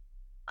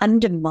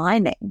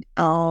undermining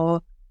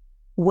our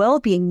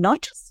well-being,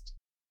 not just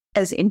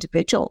as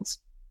individuals,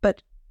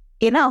 but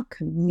in our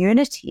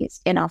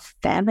communities, in our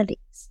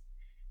families?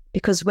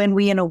 Because when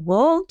we're in a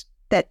world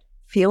that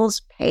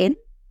feels pain,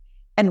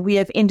 and we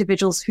have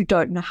individuals who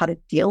don't know how to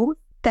deal with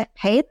that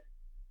pain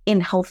in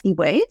healthy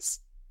ways,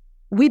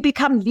 we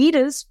become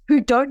leaders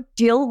who don't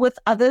deal with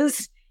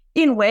others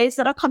in ways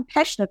that are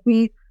compassionate.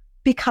 We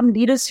become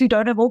leaders who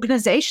don't have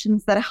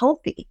organizations that are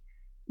healthy.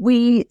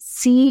 We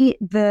see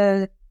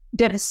the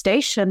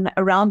devastation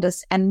around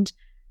us, and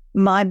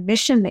my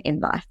mission in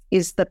life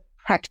is the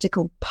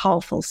practical,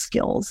 powerful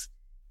skills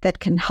that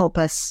can help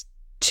us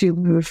to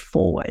move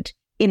forward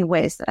in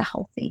ways that are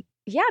healthy.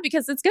 Yeah,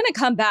 because it's going to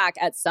come back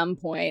at some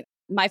point.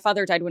 My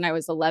father died when I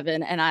was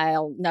 11, and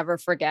I'll never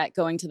forget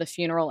going to the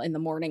funeral in the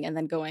morning and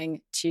then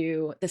going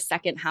to the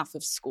second half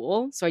of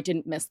school. So I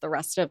didn't miss the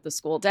rest of the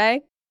school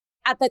day.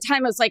 At the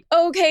time, I was like,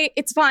 oh, okay,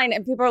 it's fine.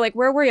 And people are like,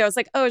 where were you? I was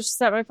like, oh, it's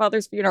just at my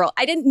father's funeral.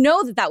 I didn't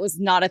know that that was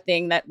not a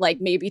thing that, like,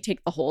 maybe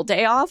take the whole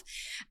day off.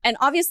 And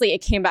obviously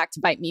it came back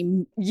to bite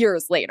me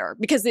years later,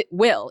 because it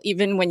will.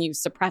 Even when you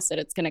suppress it,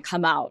 it's going to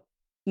come out,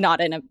 not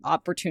in an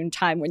opportune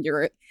time when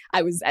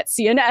I was at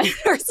CNN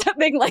or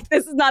something. Like,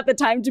 this is not the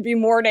time to be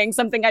mourning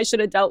something I should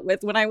have dealt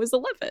with when I was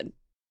 11.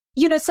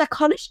 You know,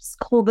 psychologists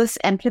call this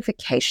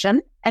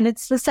amplification. And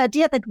it's this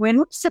idea that when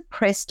we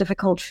suppress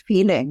difficult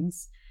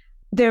feelings,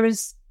 there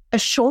is a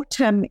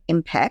short-term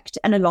impact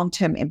and a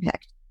long-term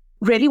impact.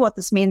 Really what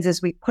this means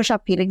is we push our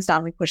feelings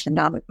down, we push them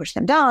down, we push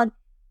them down,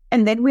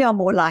 and then we are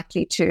more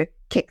likely to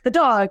kick the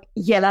dog,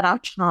 yell at our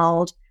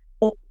child,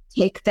 or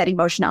take that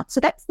emotion out. So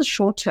that's the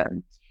short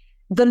term.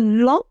 The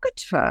longer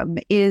term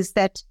is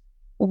that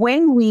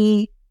when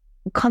we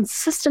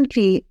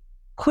consistently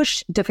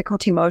push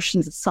difficult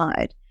emotions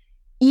aside,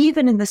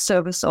 even in the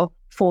service of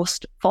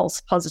forced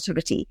false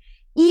positivity,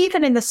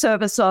 even in the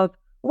service of,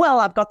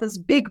 well, I've got this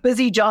big,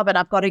 busy job and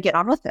I've got to get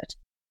on with it.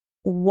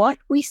 What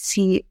we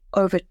see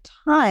over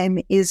time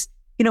is,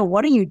 you know,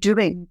 what are you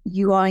doing?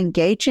 You are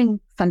engaging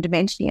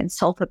fundamentally in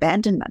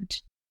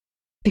self-abandonment,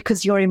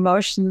 because your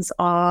emotions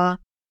are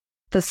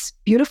this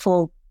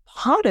beautiful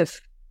part of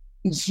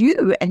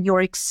you and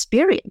your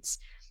experience.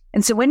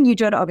 And so when you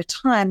do it over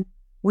time,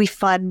 we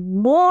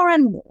find more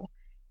and more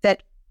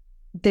that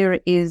there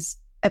is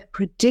a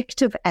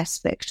predictive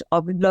aspect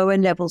of lower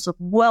levels of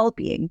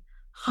well-being,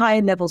 high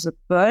levels of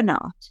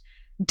burnout,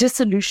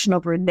 dissolution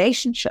of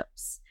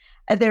relationships.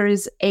 There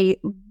is a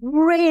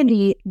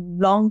really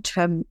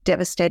long-term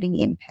devastating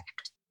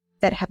impact.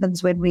 that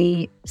happens when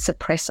we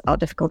suppress our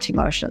difficult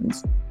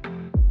emotions.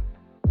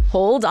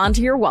 Hold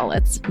onto your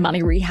wallets.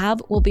 Money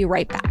Rehab will be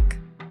right back.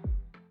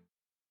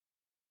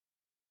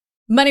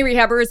 Money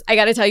Rehabbers, I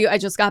gotta tell you, I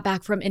just got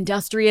back from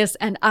Industrious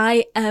and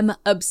I am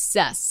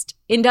obsessed.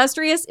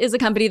 Industrious is a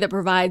company that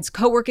provides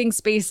co-working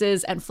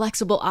spaces and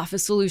flexible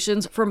office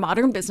solutions for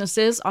modern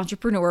businesses,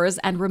 entrepreneurs,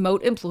 and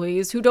remote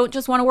employees who don't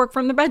just want to work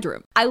from their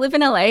bedroom. I live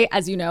in LA,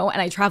 as you know,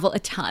 and I travel a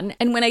ton.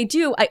 And when I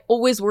do, I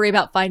always worry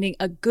about finding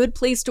a good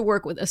place to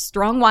work with a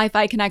strong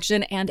Wi-Fi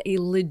connection and a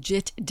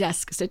legit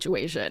desk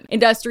situation.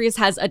 Industrious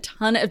has a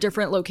ton of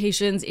different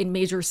locations in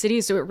major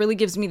cities, so it really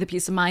gives me the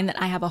peace of mind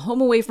that I have a home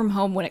away from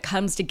home when it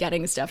comes to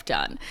getting stuff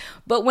done.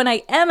 But when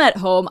I am at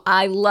home,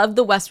 I love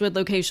the Westwood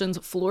location's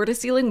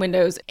floor-to-ceiling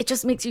windows. It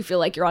just makes you feel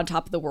like you're on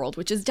top of the world,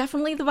 which is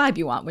definitely the vibe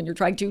you want when you're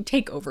trying to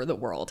take over the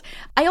world.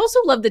 I also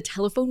love the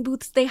telephone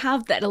booths they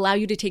have that allow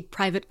you to take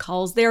private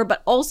calls there,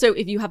 but also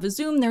if you have a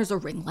Zoom, there's a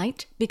ring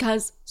light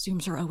because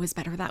Zooms are always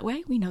better that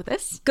way. We know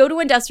this. Go to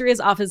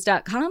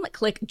industriousoffice.com,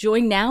 click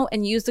join now,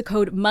 and use the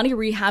code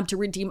MONEYREHAB to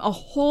redeem a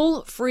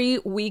whole free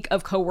week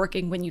of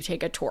co-working when you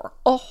take a tour.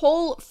 A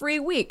whole free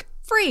week.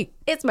 Free.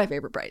 It's my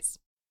favorite price.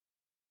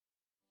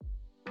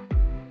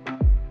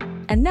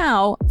 And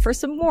now for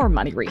some more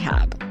Money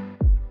Rehab.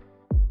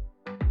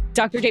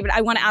 Dr. David,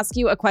 I want to ask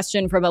you a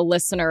question from a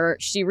listener.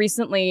 She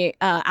recently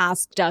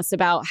asked us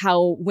about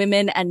how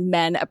women and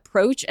men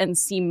approach and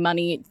see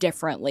money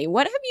differently.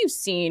 What have you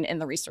seen in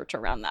the research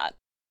around that?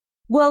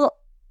 Well,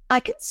 I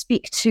can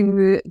speak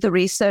to the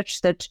research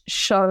that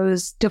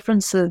shows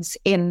differences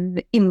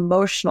in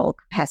emotional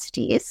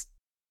capacities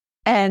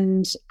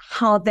and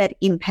how that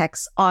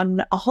impacts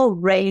on a whole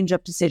range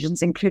of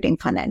decisions, including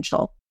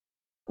financial.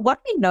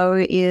 What we know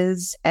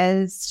is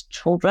as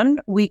children,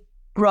 we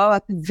grow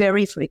up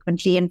very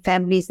frequently in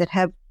families that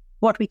have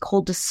what we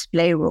call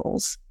display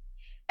rules.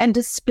 And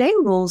display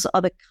rules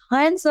are the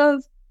kinds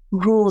of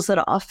rules that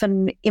are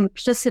often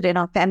implicit in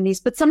our families,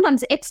 but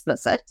sometimes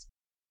explicit,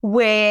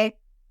 where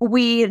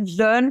we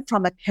learn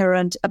from a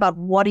parent about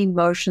what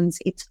emotions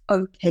it's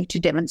okay to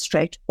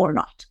demonstrate or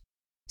not.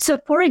 So,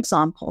 for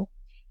example,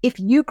 if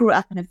you grew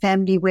up in a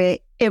family where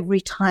every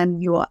time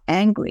you are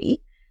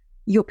angry,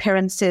 your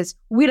parent says,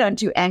 "We don't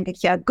do anger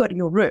here, go to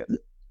your room,"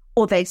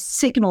 or they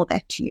signal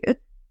that to you,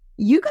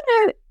 you're going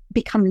to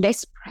become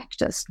less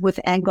practiced with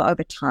anger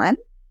over time.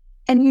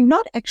 And you're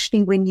not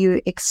actually, when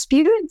you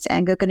experience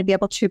anger, going to be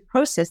able to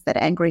process that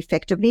anger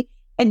effectively.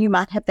 And you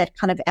might have that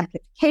kind of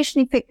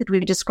amplification effect that we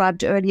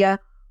described earlier,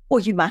 or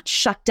you might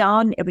shut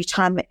down every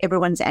time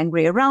everyone's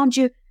angry around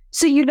you.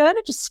 So you learn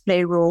a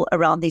display rule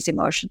around these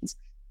emotions.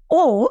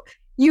 Or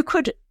you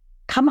could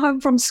come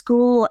home from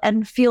school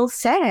and feel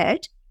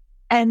sad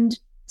and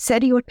say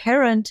to your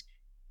parent,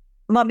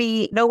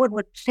 "Mommy, no one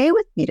would play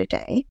with me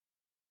today."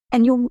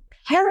 And your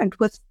parent,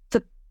 with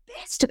the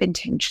best of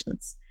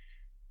intentions,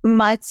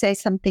 might say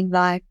something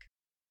like,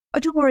 "Oh,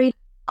 don't worry,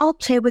 I'll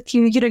play with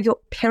you." You know, your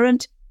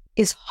parent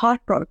is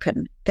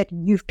heartbroken that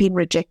you've been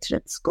rejected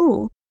at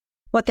school.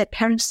 What that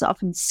parent is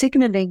often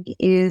signaling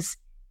is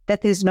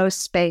that there's no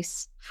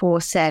space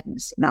for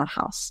sadness in our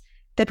house,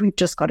 that we've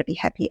just got to be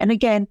happy. And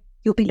again,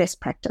 you'll be less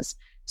practiced.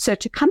 So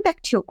to come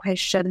back to your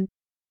question,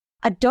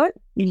 I don't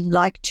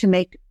like to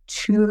make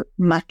too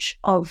much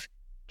of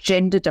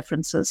gender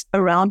differences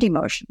around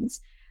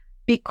emotions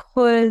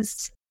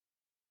because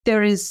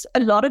there is a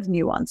lot of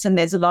nuance and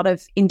there's a lot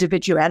of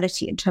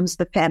individuality in terms of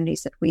the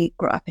families that we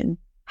grew up in.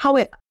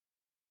 However,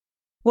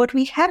 what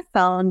we have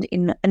found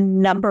in a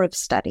number of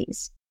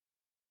studies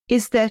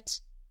is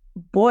that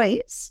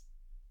boys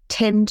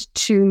tend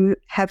to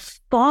have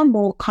far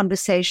more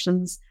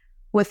conversations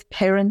with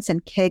parents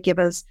and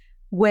caregivers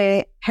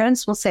where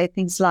parents will say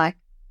things like,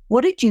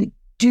 "What did you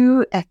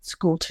do at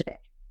school today?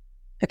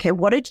 Okay,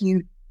 what did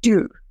you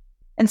do?"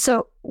 And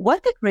so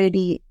what that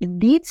really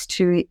leads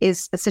to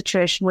is a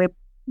situation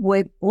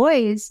where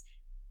boys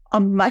are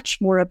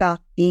much more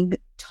about being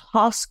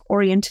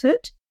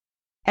task-oriented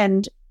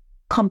and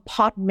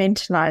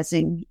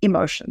compartmentalizing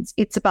emotions.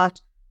 It's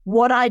about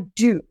what I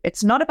do.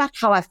 It's not about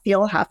how I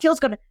feel. How I feel is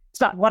it's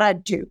about what I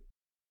do.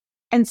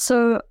 And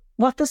so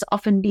what this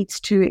often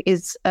leads to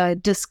is a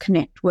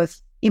disconnect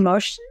with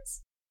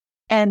emotions.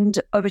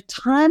 And over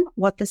time,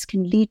 what this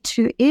can lead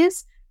to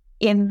is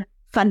in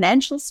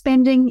financial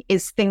spending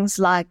is things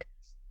like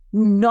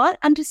not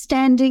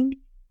understanding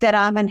that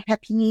I'm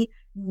unhappy,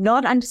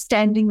 not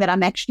understanding that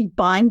I'm actually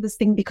buying this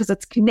thing because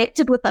it's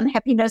connected with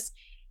unhappiness.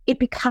 It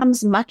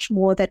becomes much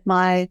more that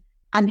my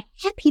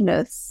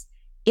unhappiness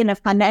in a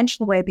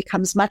financial way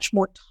becomes much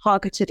more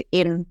targeted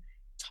in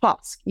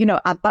task. You know,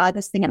 I buy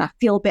this thing and I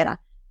feel better.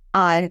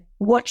 I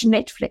watch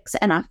Netflix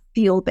and I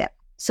feel better.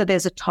 So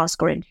there's a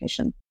task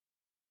orientation.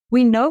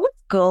 We know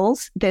with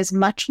girls, there's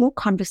much more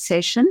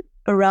conversation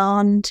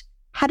around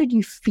how did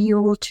you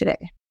feel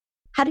today?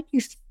 How did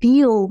you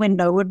feel when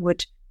no one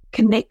would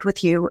connect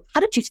with you?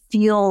 How did you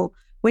feel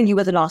when you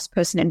were the last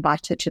person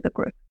invited to the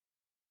group?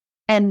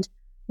 And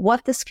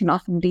what this can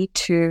often lead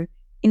to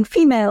in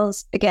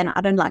females, again,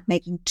 I don't like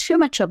making too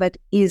much of it,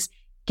 is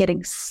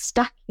getting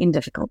stuck in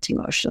difficult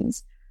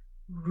emotions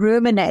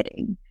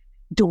ruminating,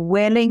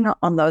 dwelling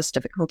on those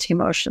difficult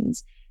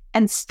emotions,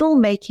 and still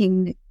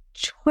making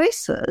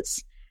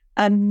choices.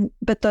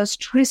 But those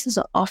choices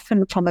are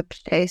often from a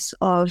place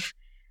of,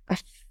 I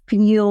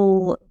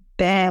feel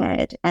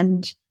bad,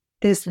 and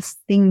there's this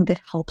thing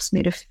that helps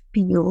me to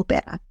feel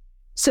better.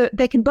 So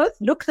they can both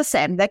look the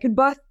same. They can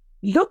both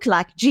look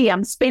like, gee,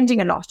 I'm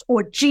spending a lot,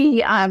 or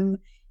gee, I'm,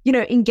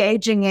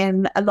 engaging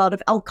in a lot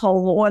of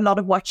alcohol or a lot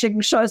of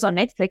watching shows on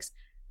Netflix,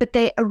 but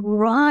they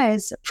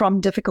arise from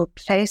difficult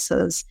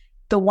places.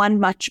 The one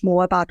much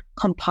more about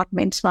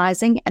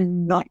compartmentalizing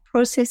and not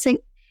processing,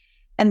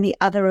 and the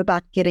other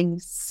about getting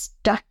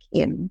stuck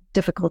in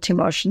difficult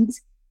emotions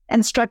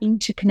and struggling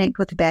to connect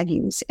with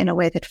values in a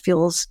way that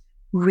feels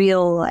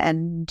real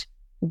and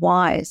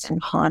wise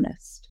and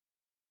harnessed.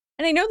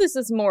 And I know this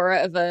is more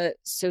of a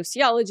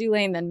sociology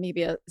lane than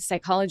maybe a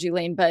psychology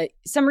lane, but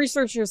some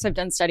researchers have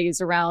done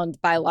studies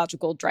around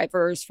biological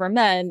drivers for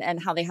men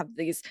and how they have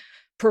these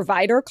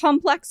provider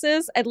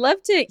complexes. I'd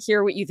love to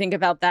hear what you think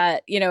about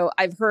that.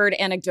 I've heard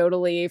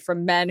anecdotally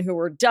from men who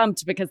were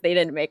dumped because they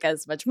didn't make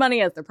as much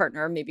money as their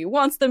partner maybe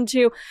wants them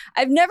to.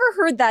 I've never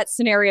heard that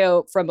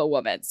scenario from a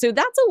woman. So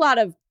that's a lot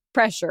of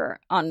pressure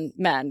on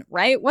men,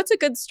 right? What's a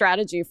good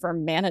strategy for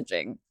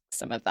managing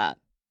some of that?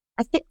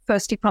 I think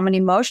firstly, from an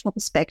emotional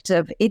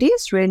perspective, it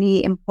is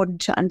really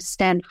important to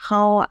understand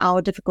how our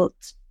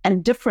difficult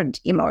and different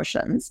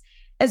emotions,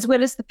 as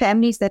well as the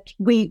families that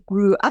we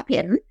grew up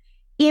in,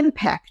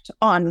 impact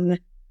on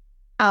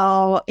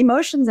our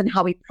emotions and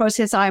how we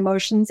process our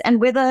emotions,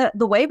 and whether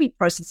the way we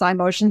process our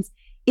emotions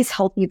is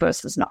healthy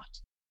versus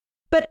not.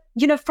 But,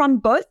 from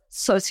both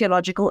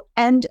sociological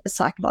and a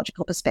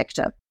psychological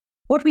perspective,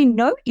 what we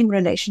know in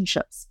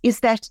relationships is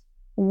that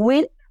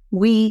when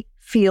we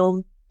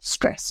feel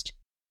stressed,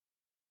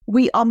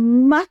 we are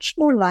much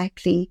more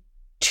likely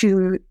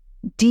to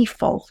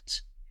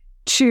default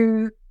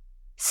to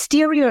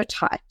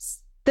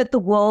stereotypes that the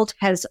world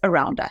has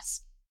around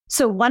us.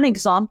 So one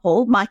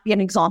example might be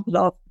an example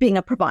of being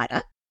a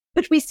provider,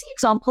 but we see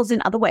examples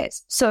in other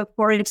ways. So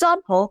for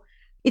example,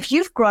 if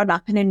you've grown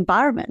up in an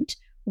environment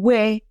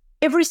where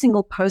every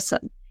single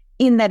person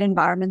in that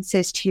environment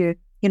says to you,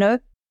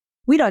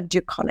 we don't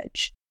do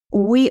college.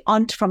 We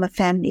aren't from a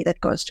family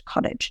that goes to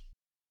college.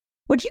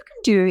 What you can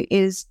do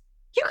is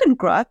you can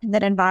grow up in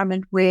that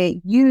environment where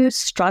you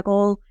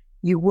struggle,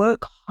 you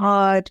work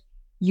hard,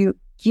 you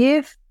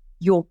give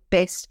your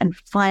best, and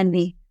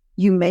finally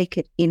you make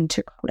it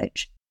into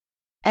college.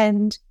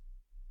 And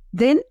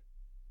then,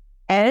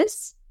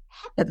 as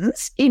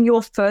happens in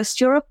your first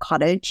year of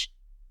college,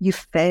 you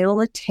fail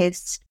a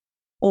test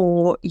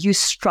or you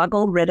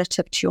struggle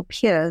relative to your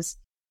peers.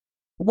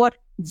 What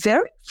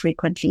very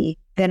frequently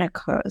then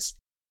occurs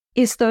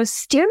is those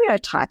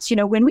stereotypes.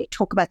 When we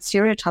talk about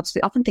stereotypes,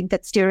 we often think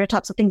that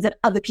stereotypes are things that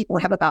other people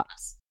have about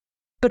us.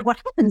 But what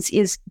happens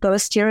is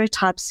those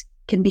stereotypes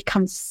can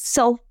become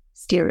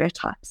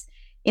self-stereotypes.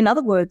 In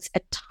other words,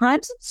 at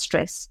times of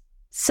stress,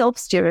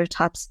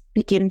 self-stereotypes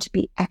begin to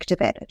be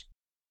activated.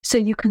 So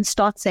you can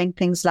start saying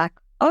things like,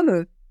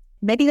 oh,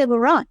 maybe they were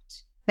right.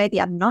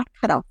 Maybe I'm not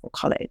cut out for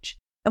college.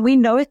 And we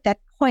know at that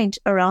point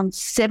around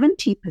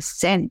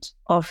 70%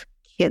 of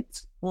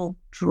kids will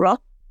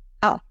drop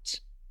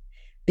out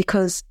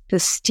because the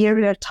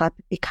stereotype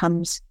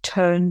becomes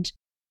turned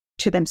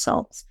to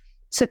themselves.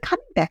 So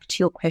coming back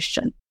to your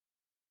question,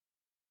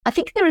 I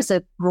think there is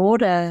a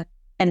broader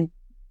and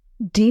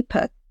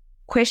deeper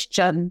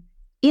question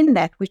in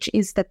that, which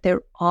is that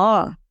there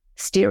are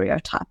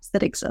stereotypes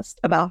that exist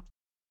about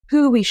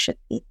who we should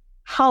be,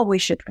 how we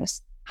should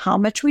dress, how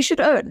much we should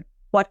earn,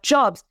 what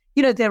jobs.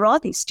 There are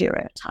these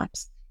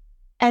stereotypes.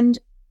 And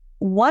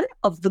one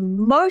of the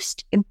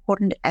most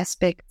important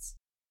aspects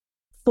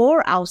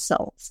for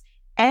ourselves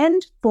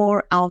and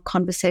for our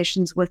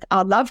conversations with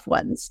our loved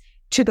ones,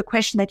 to the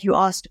question that you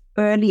asked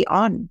early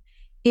on,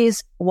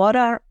 is what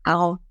are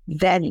our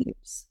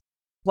values?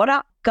 What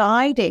are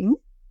guiding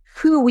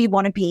who we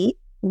want to be?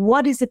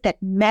 What is it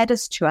that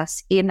matters to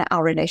us in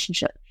our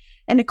relationship?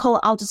 And Nicole,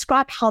 I'll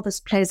describe how this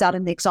plays out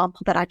in the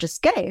example that I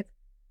just gave.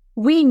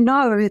 We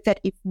know that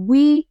if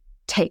we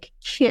take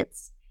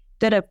kids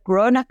that have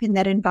grown up in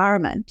that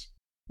environment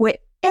where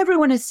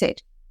everyone has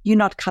said, you're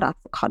not cut out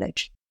for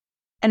college,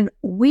 and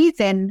we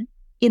then,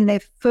 in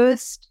their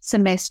first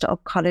semester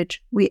of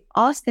college, we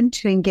ask them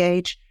to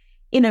engage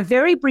in a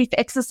very brief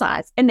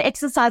exercise, an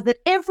exercise that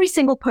every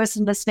single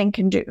person listening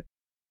can do.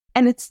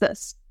 And it's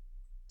this: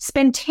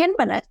 spend 10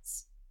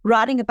 minutes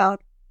writing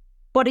about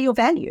what are your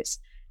values?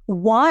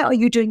 Why are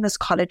you doing this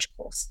college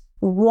course?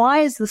 Why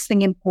is this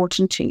thing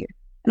important to you?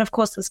 And of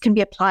course, this can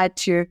be applied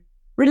to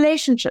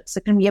relationships.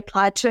 It can be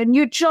applied to a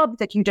new job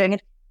that you're doing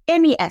at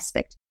any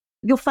aspect,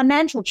 your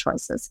financial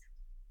choices.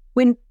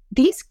 When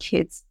these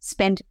kids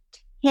spend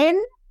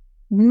 10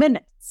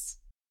 minutes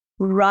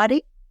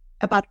writing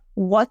about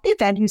what their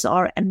values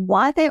are and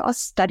why they are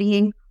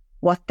studying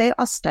what they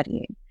are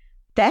studying,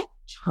 that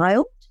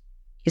child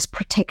is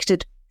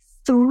protected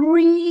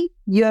 3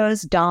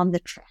 years down the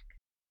track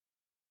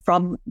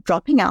from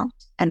dropping out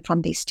and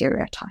from these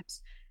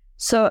stereotypes.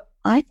 So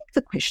I think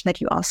the question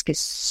that you ask is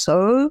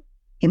so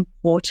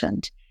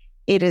important.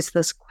 It is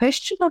this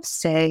question of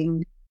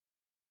saying,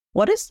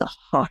 what is the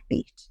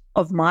heartbeat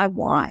of my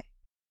why?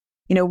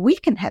 We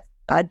can have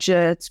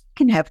budgets, we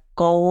can have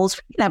goals,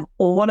 we can have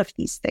all of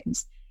these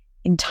things.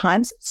 In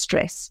times of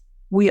stress,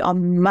 we are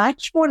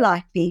much more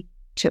likely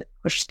to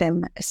push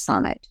them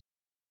aside.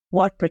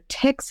 What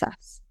protects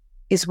us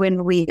is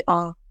when we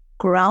are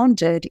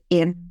grounded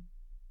in,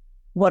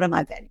 what are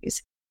my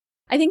values?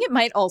 I think it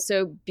might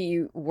also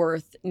be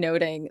worth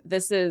noting,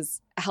 this has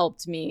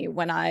helped me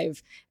when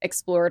I've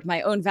explored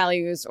my own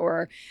values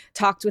or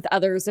talked with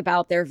others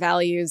about their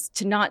values,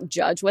 to not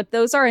judge what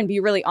those are and be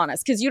really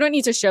honest, because you don't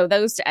need to show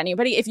those to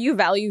anybody. If you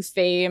value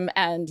fame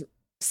and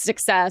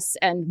success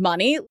and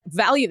money,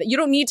 value that. You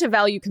don't need to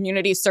value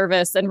community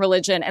service and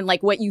religion and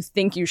like what you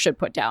think you should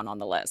put down on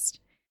the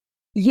list.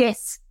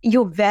 Yes,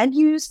 your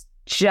values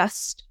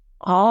just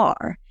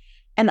are.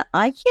 And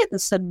I hear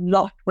this a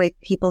lot where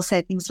people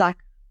say things like,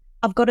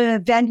 I've got a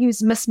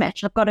values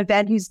mismatch. I've got a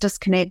values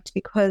disconnect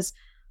because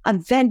I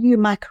value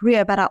my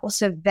career, but I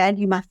also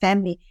value my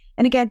family.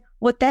 And again,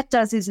 what that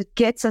does is it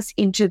gets us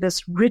into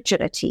this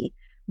rigidity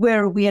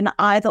where we're an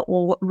either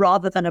or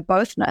rather than a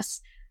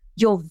bothness.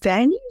 Your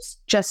values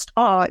just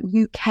are.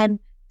 You can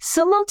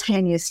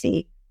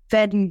simultaneously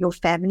value your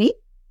family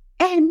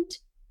and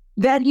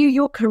value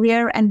your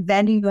career and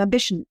value your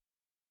ambition.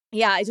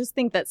 Yeah, I just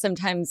think that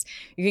sometimes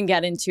you can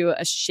get into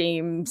a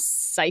shame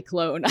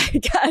cyclone, I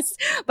guess,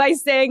 by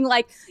saying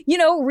like,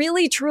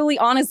 really, truly,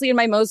 honestly, in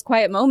my most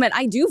quiet moment,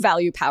 I do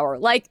value power.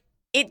 Like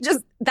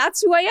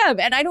that's who I am.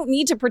 And I don't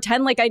need to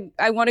pretend like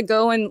I want to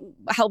go and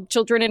help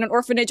children in an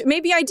orphanage.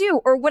 Maybe I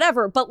do or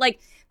whatever, but like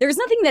there's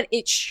nothing that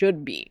it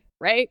should be,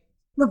 right?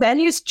 The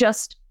values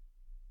just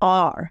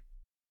are.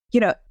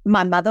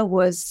 My mother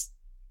was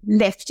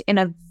left in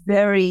a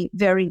very,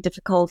 very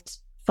difficult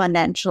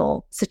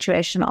financial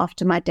situation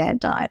after my dad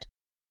died.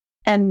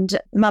 And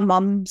my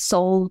mom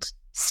sold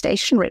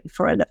stationery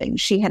for a living.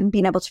 She hadn't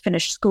been able to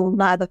finish school,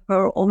 neither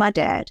her or my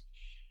dad.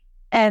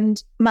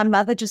 And my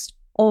mother just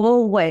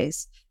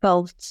always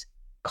felt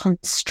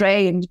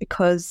constrained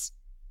because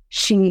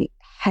she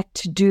had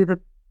to do the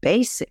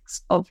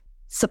basics of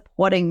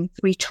supporting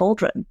 3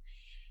 children.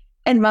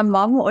 And my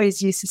mom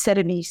always used to say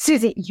to me,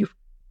 Susie, you've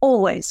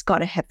always got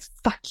to have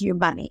fuck you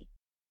money.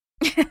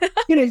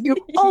 You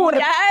always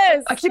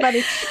yes. fuck you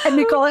money. And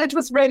Nicole, it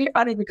was really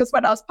funny because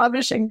when I was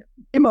publishing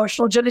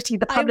Emotional Agility,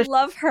 the publisher, I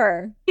love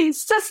her,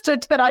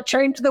 insisted that I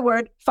change the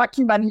word fuck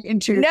you money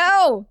into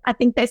no. I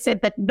think they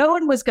said that no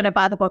one was going to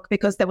buy the book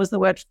because there was the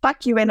word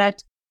fuck you in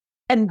it.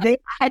 And they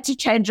had to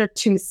change it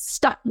to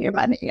stuff you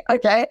money.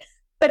 Okay.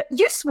 But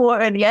you swore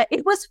earlier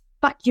it was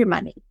fuck you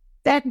money.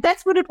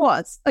 That's what it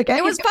was. Okay.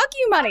 It was fuck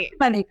you money.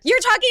 Money. You're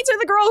talking to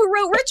the girl who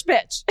wrote Rich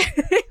Bitch.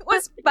 It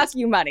was fuck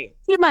you money.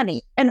 Your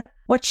money. And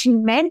what she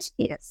meant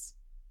is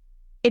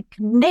it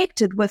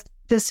connected with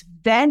this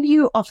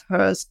value of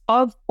hers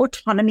of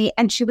autonomy.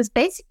 And she was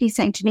basically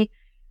saying to me,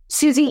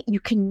 Susie, you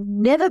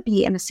can never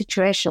be in a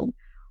situation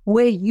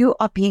where you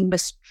are being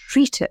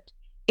mistreated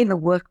in the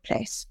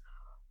workplace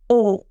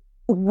or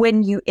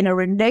when you're in a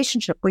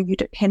relationship where you're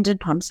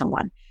dependent on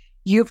someone.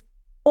 You've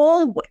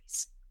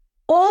always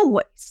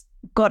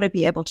got to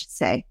be able to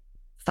say,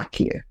 fuck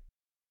you.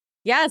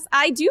 Yes,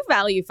 I do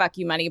value fuck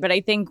you money, but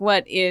I think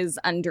what is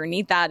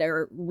underneath that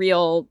are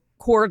real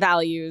core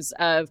values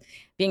of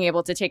being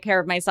able to take care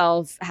of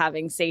myself,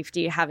 having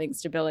safety, having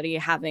stability,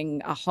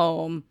 having a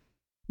home.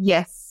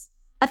 Yes,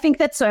 I think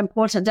that's so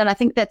important. And I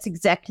think that's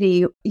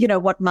exactly,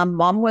 what my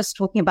mom was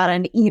talking about.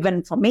 And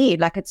even for me,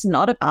 like, it's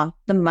not about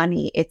the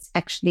money. It's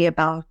actually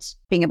about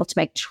being able to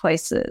make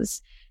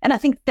choices. And I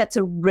think that's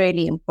a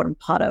really important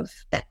part of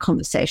that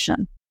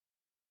conversation.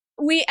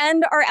 We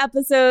end our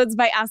episodes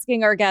by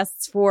asking our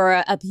guests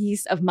for a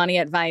piece of money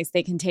advice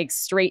they can take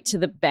straight to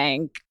the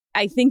bank.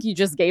 I think you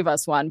just gave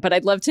us one, but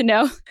I'd love to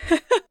know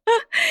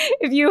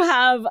if you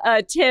have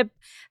a tip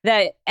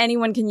that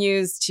anyone can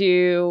use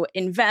to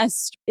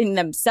invest in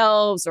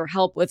themselves or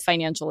help with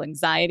financial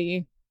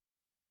anxiety.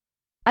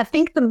 I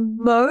think the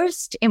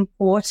most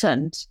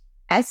important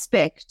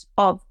aspect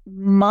of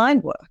my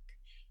work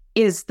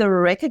is the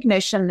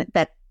recognition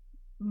that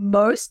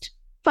most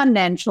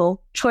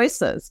financial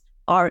choices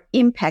are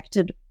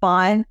impacted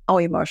by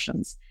our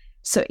emotions.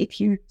 So if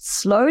you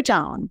slow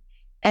down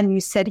and you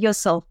say to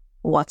yourself,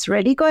 what's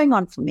really going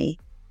on for me?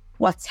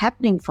 What's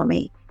happening for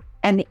me?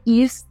 And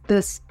is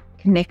this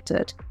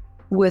connected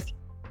with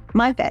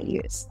my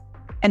values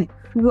and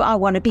who I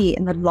want to be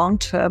in the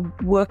long-term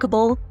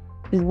workable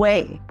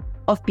way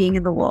of being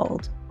in the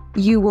world?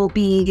 You will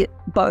be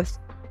both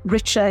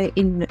richer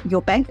in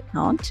your bank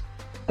account,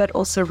 but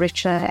also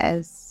richer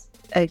as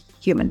a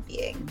human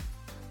being,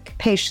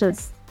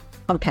 capacious,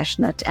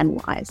 compassionate,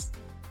 and wise.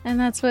 And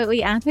that's what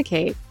we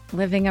advocate,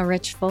 living a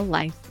rich, full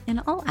life in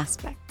all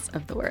aspects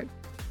of the word.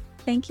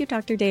 Thank you,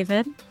 Dr.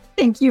 David.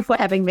 Thank you for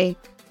having me.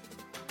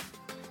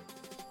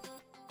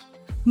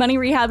 Money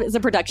Rehab is a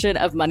production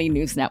of Money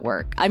News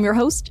Network. I'm your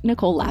host,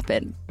 Nicole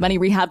Lappin. Money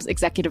Rehab's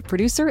executive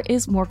producer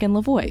is Morgan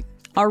Lavoie.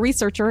 Our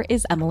researcher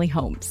is Emily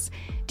Holmes.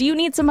 Do you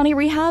need some money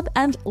rehab?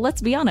 And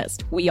let's be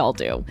honest, we all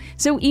do.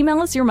 So email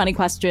us your money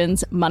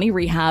questions,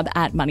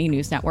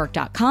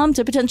 moneyrehab@moneynewsnetwork.com,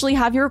 to potentially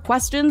have your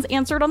questions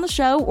answered on the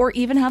show or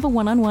even have a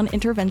one-on-one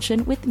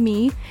intervention with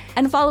me.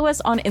 And follow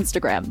us on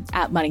Instagram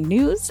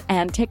 @moneynews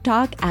and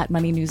TikTok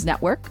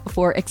 @moneynewsnetwork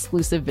for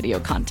exclusive video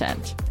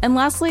content. And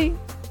lastly,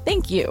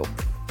 thank you.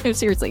 No,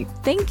 seriously,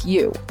 thank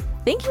you.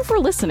 Thank you for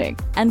listening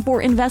and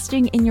for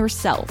investing in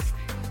yourself,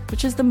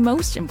 which is the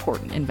most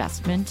important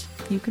investment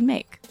you can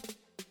make.